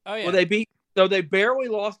team. Oh yeah, Well, they barely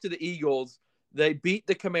lost to the Eagles. They beat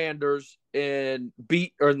the Commanders and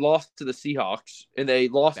lost to the Seahawks, and they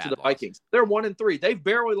lost Bad to the loss. Vikings. They're 1-3. They've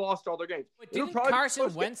barely lost all their games. But They're didn't probably Carson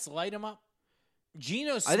supposed to- Wentz light him up?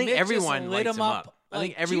 Geno Smith I think everyone just lit lights him him up. up. I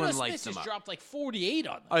think everyone Geno lights Smith him just up. dropped like 48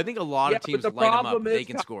 on them. I think a lot Yeah, of teams but the light them up. problem They is,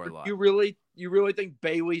 can score a lot. You really think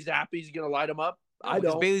Bailey Zappi's going to light them up? I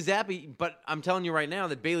Because don't. Bailey Zappi, but I'm telling you right now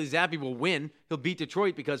that Bailey Zappi will win. He'll beat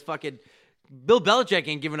Detroit because fucking Bill Belichick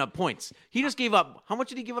ain't giving up points. He just gave up. How much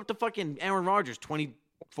did he give up to fucking Aaron Rodgers?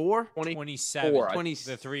 24? 27. 20.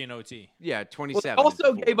 The 3 in OT. Yeah, Well, 27. they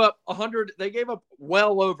also and gave 4. up 100. They gave up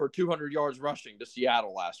well over 200 yards rushing to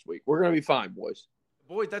Seattle last week. We're going to be fine, boys.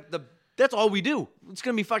 Boy, that's all we do. It's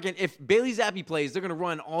gonna be fucking. If Bailey Zappi plays, they're gonna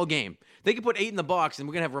run all game. They can put 8 in the box, and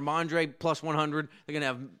we're gonna have Ramondre plus 100. They're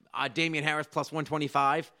gonna have Damian Harris plus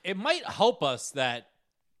 125. It might help us that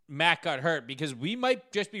Matt got hurt because we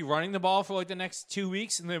might just be running the ball for like the next 2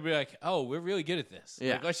 weeks, and they'll be like, "Oh, we're really good at this.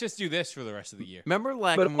 Yeah. Like, let's just do this for the rest of the year." Remember,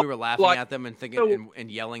 like But, when we were laughing like, at them and thinking so-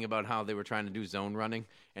 and yelling about how they were trying to do zone running,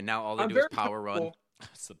 and now all they I'm do is very power run. comfortable-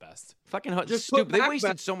 That's the best. Fucking Just put stupid. They Mac wasted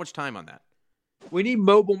back. so much time on that. We need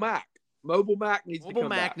Mobile Mac. Mobile Mac needs to Mobile come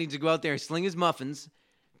Mac back. needs to go out there and sling his muffins.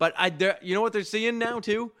 But you know what they're seeing now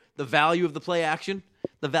too? The value of the play action.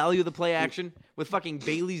 The value of the play action with fucking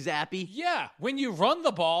Bailey Zappi. Yeah, when you run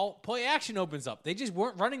the ball, play action opens up. They just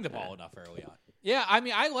weren't running the ball enough early on. Yeah, I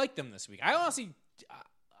mean, I like them this week. I honestly,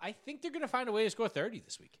 I think they're going to find a way to score 30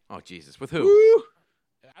 this week. Oh Jesus, with who? Woo!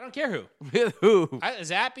 I don't care who. With who?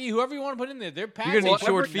 Zappy, whoever you want to put in there, they're passing. You're gonna need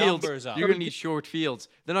short fields. numbers up. You're gonna need short fields.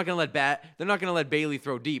 They're not gonna let Bailey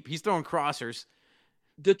throw deep. He's throwing crossers.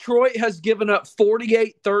 Detroit has given up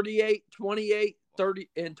 48, 38, 28, 30,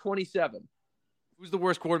 and 27. Who's the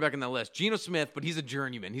worst quarterback on that list? Geno Smith, but he's a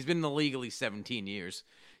journeyman. He's been in the league at least 17 years.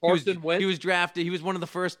 Carson Wentz. He was drafted. He was one of the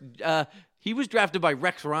first. He was drafted by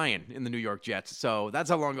Rex Ryan in the New York Jets. So that's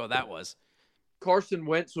how long ago that was. Carson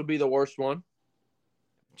Wentz would be the worst one.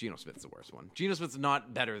 Geno Smith's the worst one. Geno Smith's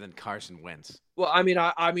not better than Carson Wentz. Well, I mean,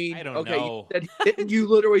 I don't okay, know. You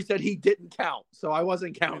literally said he didn't count, so I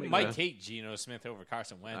wasn't counting. Might take Geno Smith over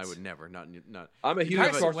Carson Wentz. I would never. Not. I'm a huge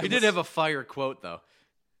Carson Carson He did have a fire quote though.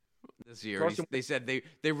 This year, Carson- they said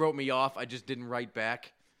they wrote me off. I just didn't write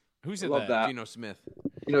back. Who said Love that. Geno Smith.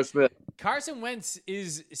 Smith. Carson Wentz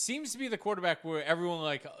seems to be the quarterback where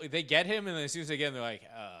everyone they get him, and then as soon as they get him, they're like,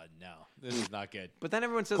 no, this is not good. But then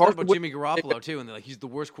everyone says Carson that about Jimmy Garoppolo too, and they're like, he's the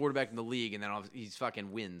worst quarterback in the league, and then he's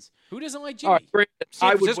fucking wins. Who doesn't like All Jimmy? right, Brandon, San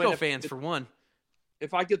I would Francisco win fans for one.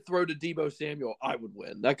 if I could throw to Deebo Samuel, I would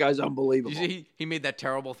win. That guy's unbelievable. You see, he made that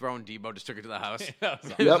terrible throw, and Debo just took it to the house. That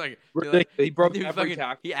was It was Yep. like- Ridiculous. He broke he every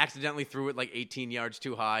tackle. He accidentally threw it like 18 yards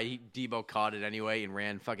too high. Debo caught it anyway and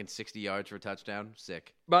ran fucking 60 yards for a touchdown.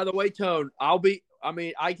 Sick. By the way, Tone,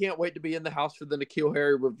 I can't wait to be in the house for the N'Keal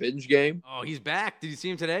Harry revenge game. Oh, he's back. Did you see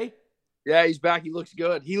him today? Yeah, he's back. He looks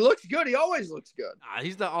good. He looks good. He always looks good.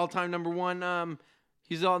 He's the all-time number one.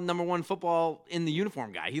 He's the number one football in the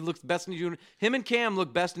uniform guy. He looks best in the uniform. Him and Cam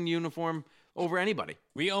look best in uniform over anybody.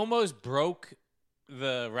 We almost broke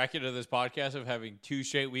the record of this podcast of having 2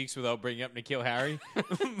 straight weeks without bringing up N'Keal Harry.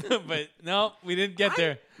 But no, we didn't get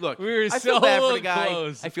there. Look, we were I so feel bad for the guy.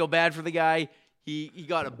 close. I feel bad for the guy. He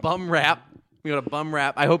got a bum rap. We got a bum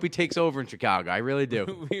rap. I hope he takes over in Chicago. I really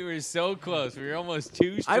do. We were so close. We were almost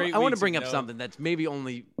 2 straight I want to weeks bring with up no- something that's maybe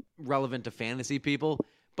only relevant to fantasy people,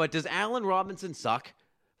 but does Allen Robinson suck?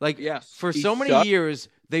 Like, Yes, for he so many sucks. years,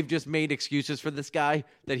 they've just made excuses for this guy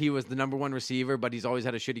that he was the number one receiver, but he's always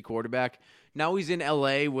had a shitty quarterback. Now he's in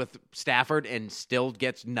L.A. with Stafford and still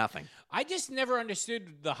gets nothing. I just never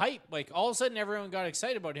understood the hype. Like, all of a sudden, everyone got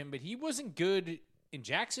excited about him, but he wasn't good in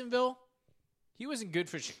Jacksonville. He wasn't good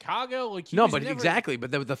for Chicago. Like, he No, was but never- exactly. But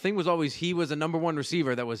the thing was always he was a number one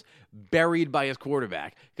receiver that was buried by his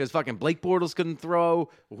quarterback because fucking Blake Bortles couldn't throw.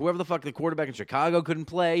 Whoever the fuck the quarterback in Chicago couldn't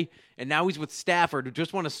play. And now he's with Stafford, who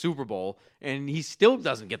just won a Super Bowl, and he still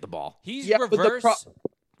doesn't get the ball. He's Yeah, but the reverse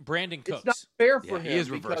Brandon Cooks. It's not fair for Yeah, him. he is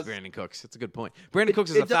reverse because Brandon Cooks. That's a good point. Brandon Cooks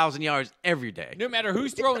is it 1,000 yards every day. No matter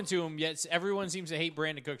who's throwing to him, yet everyone seems to hate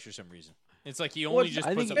Brandon Cooks for some reason. It's like he Well, only it's- just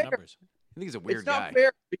I puts think up fair. numbers. I think he's a weird It's not guy.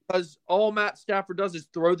 fair because all Matt Stafford does is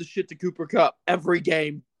throw the shit to Cooper Kupp every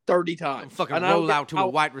game 30 times. Fucking And I don't roll get out to a how-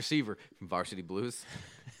 wide receiver from Varsity Blues.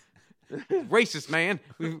 Racist, man.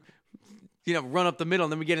 We, run up the middle,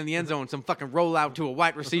 and then we get in the end zone. Some fucking roll out to a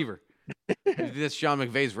wide receiver. This Sean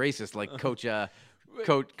McVay's racist, like Coach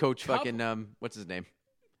fucking what's his name?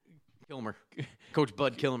 Kilmer, Coach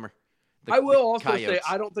Bud Kilmer. The- I will the also say Coyotes.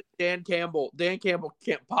 I don't think Dan Campbell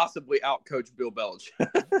can't possibly outcoach Bill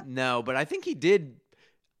Belichick. No, but I think he did.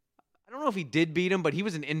 I don't know if he did beat him, but he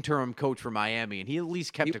was an interim coach for Miami, and he at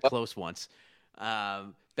least kept He it was. close once.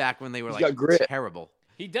 Back when they were He's got like grit. terrible.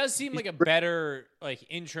 He does seem like a better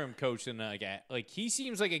interim coach than a guy. Like, he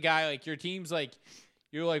seems like a guy like your team's like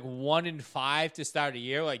you're like 1-5 to start a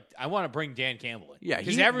year. Like, I want to bring Dan Campbell in. Yeah,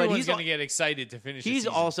 because but everyone's he's going to get excited to finish. He's the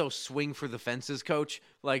season. also swing for the fences coach.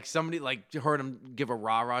 Like somebody heard him give a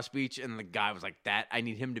rah-rah speech, and the guy was like, "That I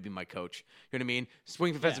need him to be my coach." You know what I mean?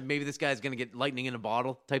 Swing for the fences. Yeah. Maybe this guy's gonna get lightning in a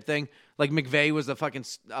bottle type thing. Like McVay was a fucking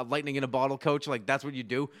lightning in a bottle coach. Like that's what you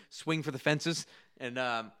do. Swing for the fences and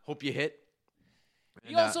hope you hit. He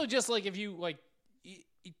And, also just like if you like,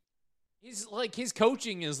 he's like his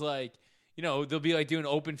coaching is like they'll be like doing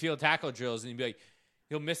open field tackle drills and he'll be like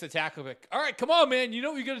he'll miss the tackle like all right come on man you know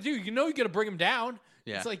what you got to do you got to bring him down.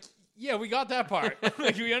 Yeah. It's like yeah we got that part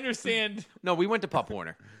like we understand. no, we went to Pop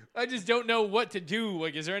Warner. I just don't know what to do.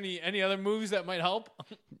 Like is there any other moves that might help?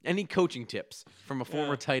 Any coaching tips from a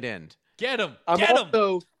former Yeah. tight end? Get him. I'm Get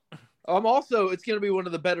him. also it's going to be one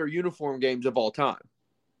of the better uniform games of all time.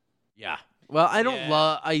 Yeah. Well, I don't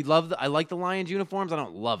Yeah. I like the Lions uniforms. I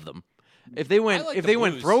don't love them. If they went like if the they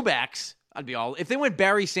went Blues. throwbacks, I'd be all. If they went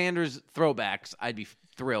Barry Sanders throwbacks, I'd be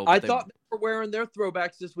thrilled. I thought they were wearing their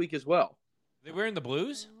throwbacks this week as well. They wearing the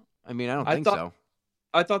blues? I mean, I don't think so.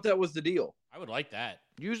 I thought that was the deal. I would like that.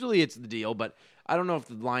 Usually it's the deal, but I don't know if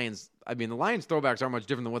the Lions. I mean, the Lions throwbacks aren't much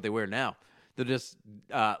different than what they wear now. They're just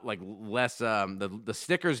like less. The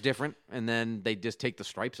sticker's different, and then they just take the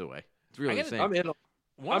stripes away. It's really insane. I'm in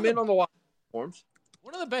on the Lions uniforms.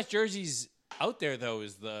 One of the best jerseys out there, though,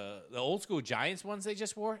 is the old school Giants ones they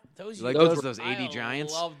just wore. You like those 80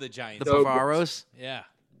 Giants? I love the Giants. The Bavaros. Yeah.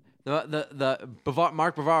 Mark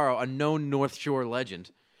Bavaro, a known North Shore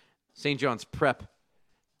legend, St. John's Prep,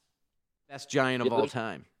 best Giant of all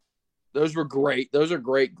time. Those were great. Those are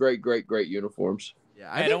great uniforms.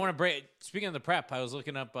 Yeah, I don't want to break. Speaking of the Prep, I was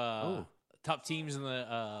looking up top teams in the.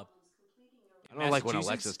 I don't like when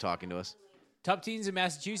Alexa's talking to us. Top teams in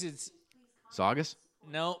Massachusetts. Saugus?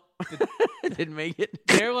 No, didn't make it.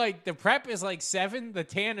 They're like the Prep is like 7. The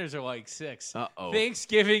Tanners are like 6. Uh-oh.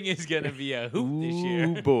 Thanksgiving is gonna be a hoop this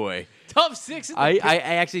year. Oh boy, top 6. I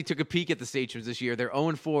actually took a peek at the Sachems this year. They're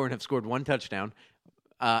 0-4 and have scored 1 touchdown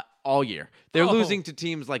all year. They're losing to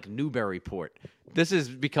teams like Newburyport. This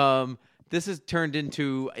has turned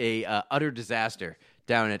into a utter disaster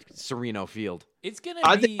down at Sereno Field. It's gonna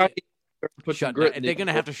be. They're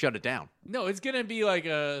gonna have to shut it down. No, it's gonna be like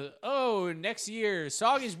next year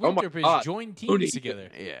Saugus Winthrop has joined teams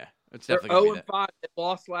together. Yeah, it's They're definitely 0-5. They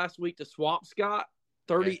lost last week to Swampscott,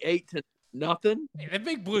 38-0. Hey, the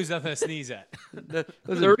Big Blues nothing to sneeze at.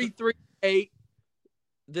 33-8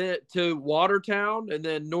 to Watertown, and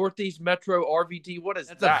then Northeast Metro RVT. What is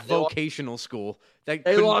that? That's a vocational school.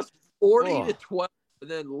 They lost 40-12,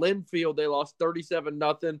 and then Linfield they lost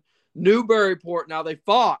 37-0. Newburyport, now they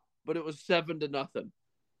fought, but it was 7-0.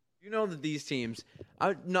 You know that these teams,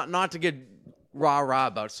 not to get rah-rah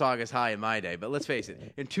about Saugus High in my day, but let's face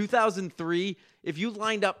it. In 2003, if you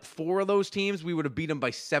lined up 4 of those teams, we would have beat them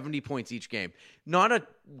by 70 points each game. Not a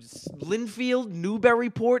Linfield,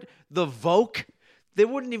 Newburyport, the Voke. They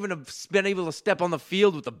wouldn't even have been able to step on the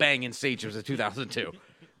field with the banging Sachems in 2002.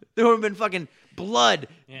 There would have been fucking blood,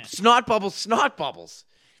 snot bubbles.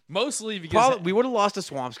 Mostly because we would have lost to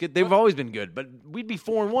Swampscott. They've always been good, but we'd be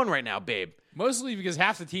 4-1 right now, babe. Mostly because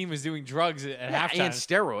half the team was doing drugs at halftime and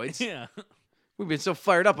steroids. Yeah, we've been so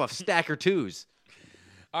fired up off stacker 2s.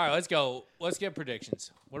 All right, let's go. Let's get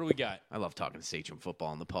predictions. What do we got? I love talking Sachem football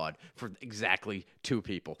on the pod for exactly 2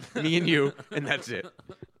 people, me and you, and that's it.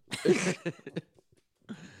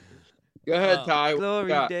 Go ahead, Ty.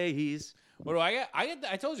 Glory days. What do I got?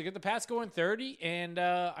 I told you, get the Pats going 30, and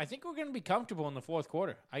I think we're going to be comfortable in the fourth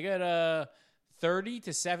quarter. I got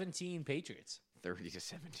 30-17 Patriots.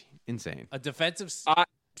 30-17, insane. A defensive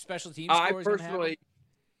special team score.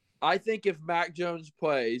 I think if Mac Jones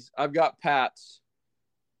plays, I've got Pats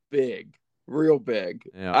big, real big.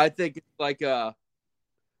 Yeah. I think it's like I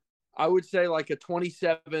would say like a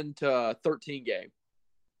 27-13 game.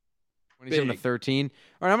 27-13.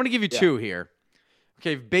 All right, I'm going to give you 2 here.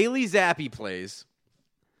 Okay, if Bailey Zappi plays,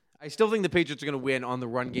 I still think the Patriots are going to win on the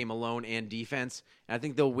run game alone and defense. And I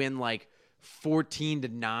think they'll win like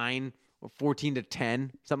 14-9 or 14-10,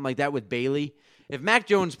 something like that with Bailey. If Mac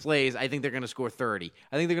Jones plays, I think they're going to score 30.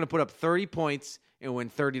 I think they're going to put up 30 points and win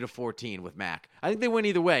 30-14 with Mac. I think they win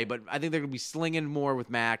either way, but I think they're going to be slinging more with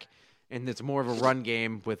Mac, and it's more of a run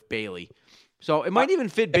game with Bailey. So it might even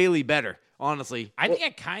fit Bailey better. Honestly, I think I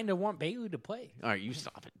kind of want Bailey to play. All right, you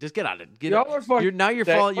stop it. Just get out of it. You're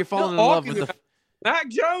falling in love with the. Mac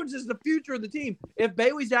Jones is the future of the team. If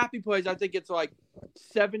Bailey Zappi plays, I think it's like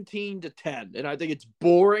 17-10, and I think it's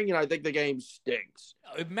boring, and I think the game stinks.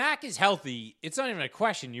 If Mac is healthy, it's not even a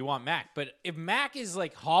question. You want Mac, but if Mac is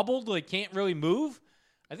like hobbled, like can't really move,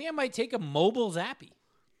 I think I might take a mobile Zappi.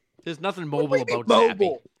 There's nothing mobile about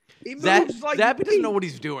Zappi. Zappi doesn't know what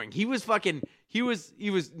he's doing. He was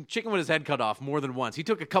chicken with his head cut off more than once. He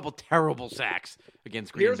took a couple terrible sacks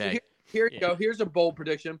against Green Bay. Here you go. Here's a bold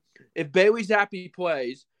prediction. If Bailey Zappi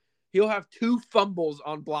plays, he'll have 2 fumbles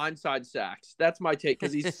on blindside sacks. That's my take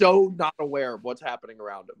because he's so not aware of what's happening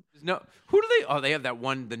around him. No, who do they? Oh, they have that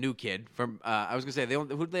one, the new kid from. I was gonna say who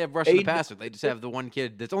do they have rushing the passer? They just have the one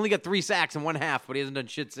kid that's only got 3 sacks in 1 half, but he hasn't done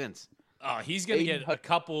shit since. Oh, he's going to get a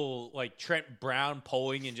couple, like Trent Brown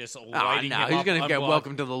pulling and just lighting him up. He's going to get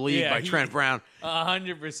welcomed to the league by Trent Brown.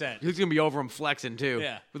 100%. He's going to be over him flexing, too.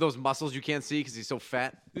 Yeah. With those muscles you can't see because he's so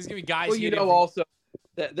fat. There's going to be guys Well, you know also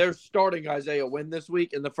that they're starting Isaiah Wynn this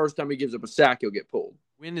week, and the first time he gives up a sack, he'll get pulled.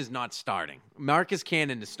 Wynn is not starting. Marcus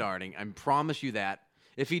Cannon is starting. I promise you that.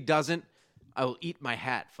 If he doesn't, I will eat my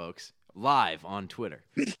hat, folks, live on Twitter.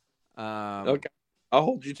 Okay. I'll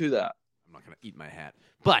hold you to that. I'm not going to eat my hat.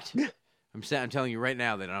 But... I'm telling you right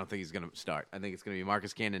now that I don't think he's going to start. I think it's going to be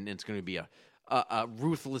Marcus Cannon, and it's going to be a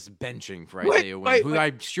ruthless benching for Isaiah Wynn, who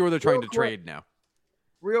I'm sure they're trying to trade now.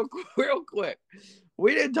 Real quick.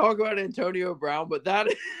 We didn't talk about Antonio Brown, but that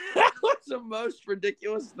was the most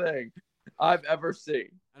ridiculous thing I've ever seen.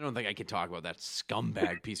 I don't think I can talk about that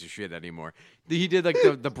scumbag piece of shit anymore. He did like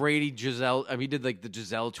the Brady Giselle. I mean, he did like the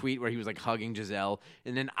Giselle tweet where he was like hugging Giselle,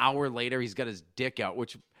 and then an hour later he's got his dick out,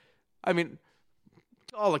 which, I mean,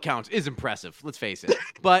 to all accounts is impressive. Let's face it.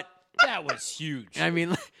 But That was huge. I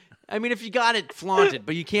mean, if you got it, flaunt it,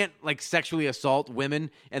 but you can't like sexually assault women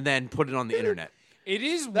and then put it on the internet. It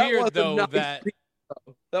is That was weird a though nice that piece,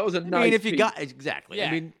 though. That was a nice. I mean, if you piece. got exactly, Yeah.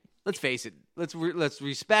 I mean, let's face it. Let's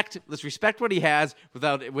respect what he has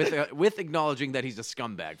with acknowledging that he's a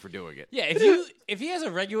scumbag for doing it. yeah, if he has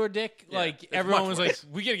a regular dick, like it's everyone much was worse.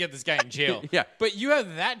 like, we gotta get this guy in jail. Yeah. But you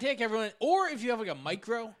have that dick, everyone, or if you have like a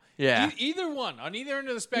micro, Yeah. either one on either end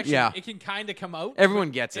of the spectrum, Yeah. it can kind of come out.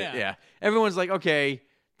 Everyone gets it. Yeah. Yeah. Everyone's like, okay,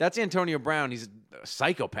 that's Antonio Brown. He's a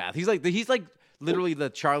psychopath. He's like literally the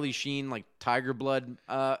Charlie Sheen, like Tiger Blood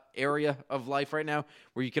area of life right now,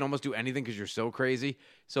 where you can almost do anything because you're so crazy.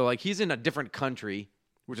 So like he's in a different country,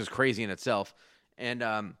 which is crazy in itself,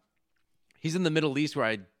 and he's in the Middle East where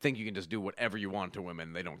I think you can just do whatever you want to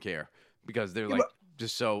women. They don't care because they're like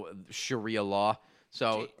just so Sharia law.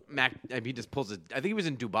 So Mac, he just pulls his. I think he was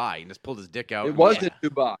in Dubai and just pulled his dick out. It was in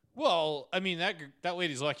Dubai. Well, I mean that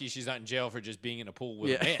lady's lucky she's not in jail for just being in a pool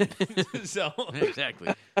with Yeah. a man. So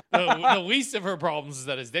Exactly. the least of her problems is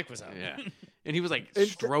that his dick was out. Yeah. And he was like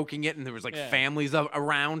stroking it, and there was like Yeah. families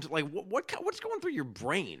around. Like, what's going through your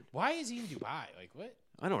brain? Why is he in Dubai? Like what?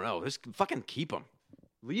 I don't know. Just fucking keep him.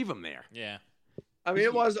 Leave him there. Yeah. I mean,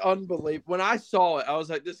 it was unbelievable. When I saw it, I was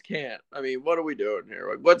like, "This can't." I mean, what are we doing here?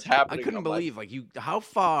 Like, what's I happening? couldn't I'm like, believe how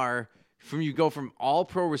far from you go from all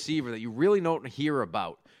pro receiver that you really don't hear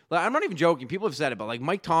about. Like, I'm not even joking. People have said it, but like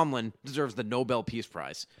Mike Tomlin deserves the Nobel Peace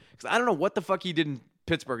Prize because I don't know what the fuck he did in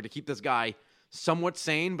Pittsburgh to keep this guy somewhat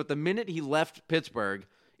sane. But the minute he left Pittsburgh,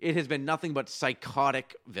 it has been nothing but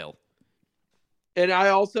psychoticville. And I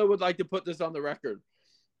also would like to put this on the record.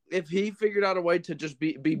 If he figured out a way to just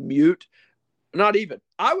be mute, not even,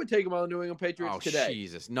 I would take him on the New England Patriots Oh today.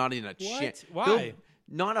 Jesus! Not even a chance. Why?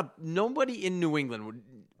 Nobody in New England would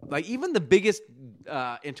like even the biggest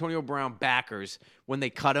Antonio Brown backers when they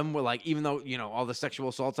cut him were like, even though all the sexual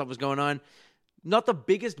assault stuff was going on, not the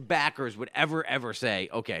biggest backers would ever say,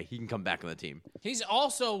 okay, he can come back on the team. He's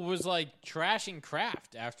also was like trashing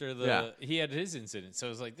Kraft after he had his incident. So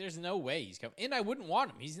it's like, there's no way he's coming. And I wouldn't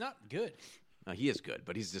want him. He's not good. He is good,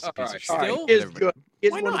 but he's just a All piece right, of all shit. right. Still? He is good.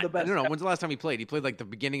 He's Why one not? of the best. I don't know. When's the last time he played? He played like the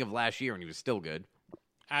beginning of last year, and he was still good.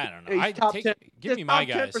 I don't know. He's I top 10. give He's me my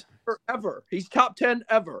top 10 guys. receiver ever. He's top 10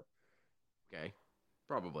 ever. Okay,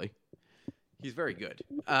 probably. He's very good.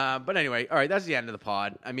 But anyway, all right, that's the end of the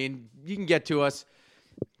pod. I mean, you can get to us.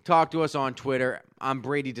 Talk to us on Twitter. I'm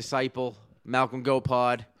Brady Disciple, Malcolm Go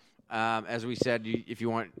Pod. As we said, if you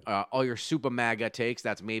want all your super MAGA takes,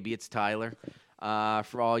 that's maybe it's Tyler.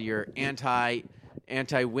 For all your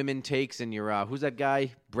anti-women takes and your who's that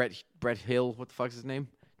guy? Brett Hill. What the fuck's his name?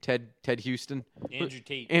 Ted Houston. Andrew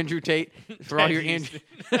Tate. Andrew Tate. For all your Andrew.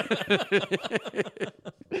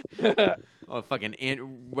 Oh, fucking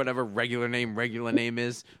whatever regular name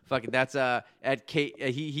is. Fucking that's at Kate.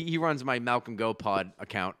 He runs my Malcolm Go Pod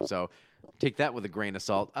account. So take that with a grain of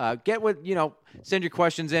salt. Send your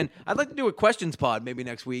questions in. I'd like to do a questions pod maybe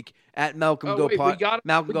next week at Malcolm Go Pod.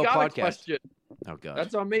 Malcolm Go Podcast. A question. Oh god,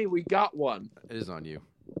 That's on me. We got one. it is on you.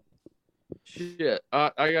 Shit. I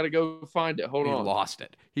got to go find it. Hold He on. lost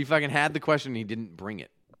it. He fucking had the question and he didn't bring it.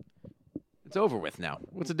 It's over with now.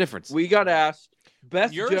 What's the difference? We got asked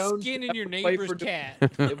Best Your Jones skin to and your ever play neighbor's for cat.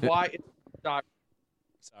 and why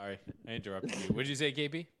Sorry, I interrupted you. What did you say,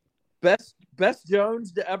 KP? Best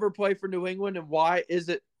Jones to ever play for New England and why is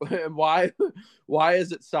it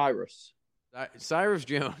Cyrus? Cyrus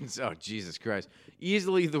Jones. Oh, Jesus Christ.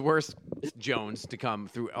 Easily the worst Jones to come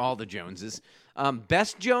through all the Joneses.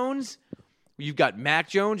 Best Jones, you've got Mac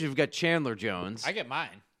Jones, you've got Chandler Jones. I get mine.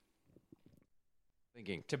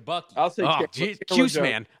 Thinking. To Bucky. I'll say Oh, Chandler Cuse Jones.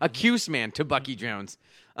 man. A Cuse man to Bucky Jones.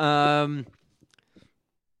 Trying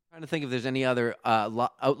to think if there's any other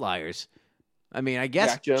outliers. I mean, I guess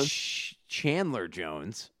Mac Jones. Chandler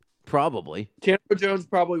Jones, probably. Chandler Jones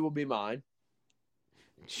probably will be mine.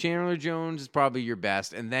 Chandler Jones is probably your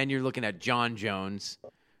best, and then you're looking at John Jones,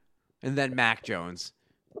 and then Mac Jones.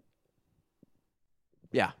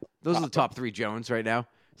 Yeah, those are the top three Jones right now.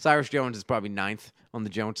 Cyrus Jones is probably 9th on the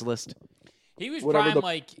Jones list. He was Whatever prime, the-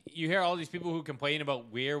 like, you hear all these people who complain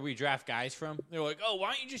about where we draft guys from. They're like, oh,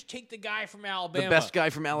 why don't you just take the guy from Alabama? The best guy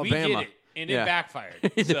from We Alabama. did it. And Yeah. it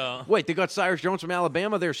backfired. So Wait, they got Cyrus Jones from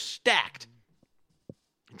Alabama. They're stacked.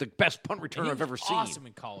 The best punt returner I've ever seen. Awesome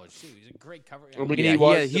in college too. He's a great cover.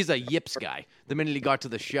 He's a yips guy. The minute he got to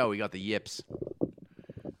the show, he got the yips.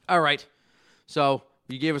 All right. So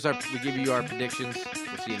we give you our predictions.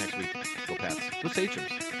 We'll see you next week. Go Pats. Go Sachems.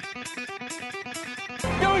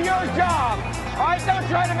 Do your job. All right, don't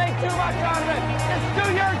try to make too much out of it. Just do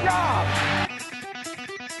your job.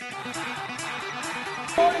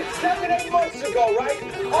 7-8 months ago, right?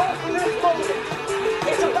 All for this moment.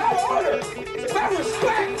 It's about honor. It's about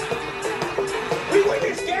respect. We win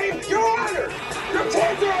this game, you're honored. Your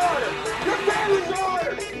kids are honored. Your families are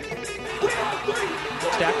honored. We're on three.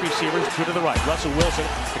 Stacked receivers, two to the right. Russell Wilson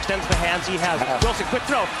extends the hands he has. Wilson, quick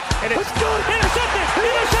throw. And it's intercepted.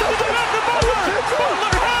 Intercepted by Malcolm Butler.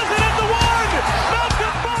 Butler has it at the one.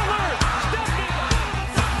 Malcolm Butler stepping.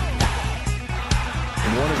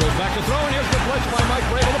 Warner goes back to throw, and here's the blitz by Mike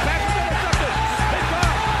Vrabel. The pass is intercepted. It's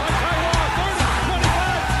caught by Tyrone. 30,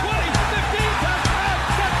 25, 20, 15,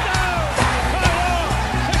 touchdown. Tyrone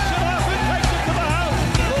picks it up and takes it to the house.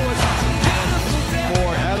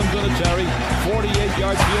 For Adam Vinatieri,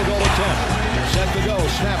 48-yard field goal attempt. Set to go.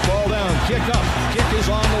 Snap, ball down. Kick up. Kick is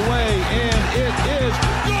on the way, and it is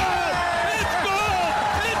good. It's good.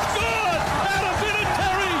 It's good. Adam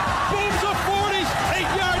Vinatieri booms a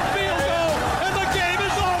 48-yard field goal, and the game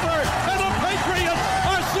is over. And the Patriots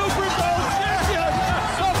are Super Bowl champions.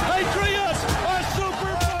 The Patriots are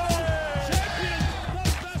Super Bowl champions. The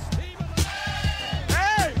best team in the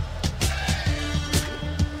Hey!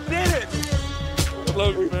 Did it. I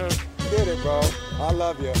love you, man. Did it, bro. I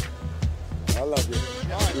love you. I love you.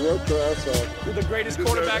 You worked your ass off. You're the greatest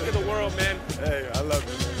quarterback in the world, man. Hey, I love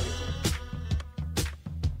you, man.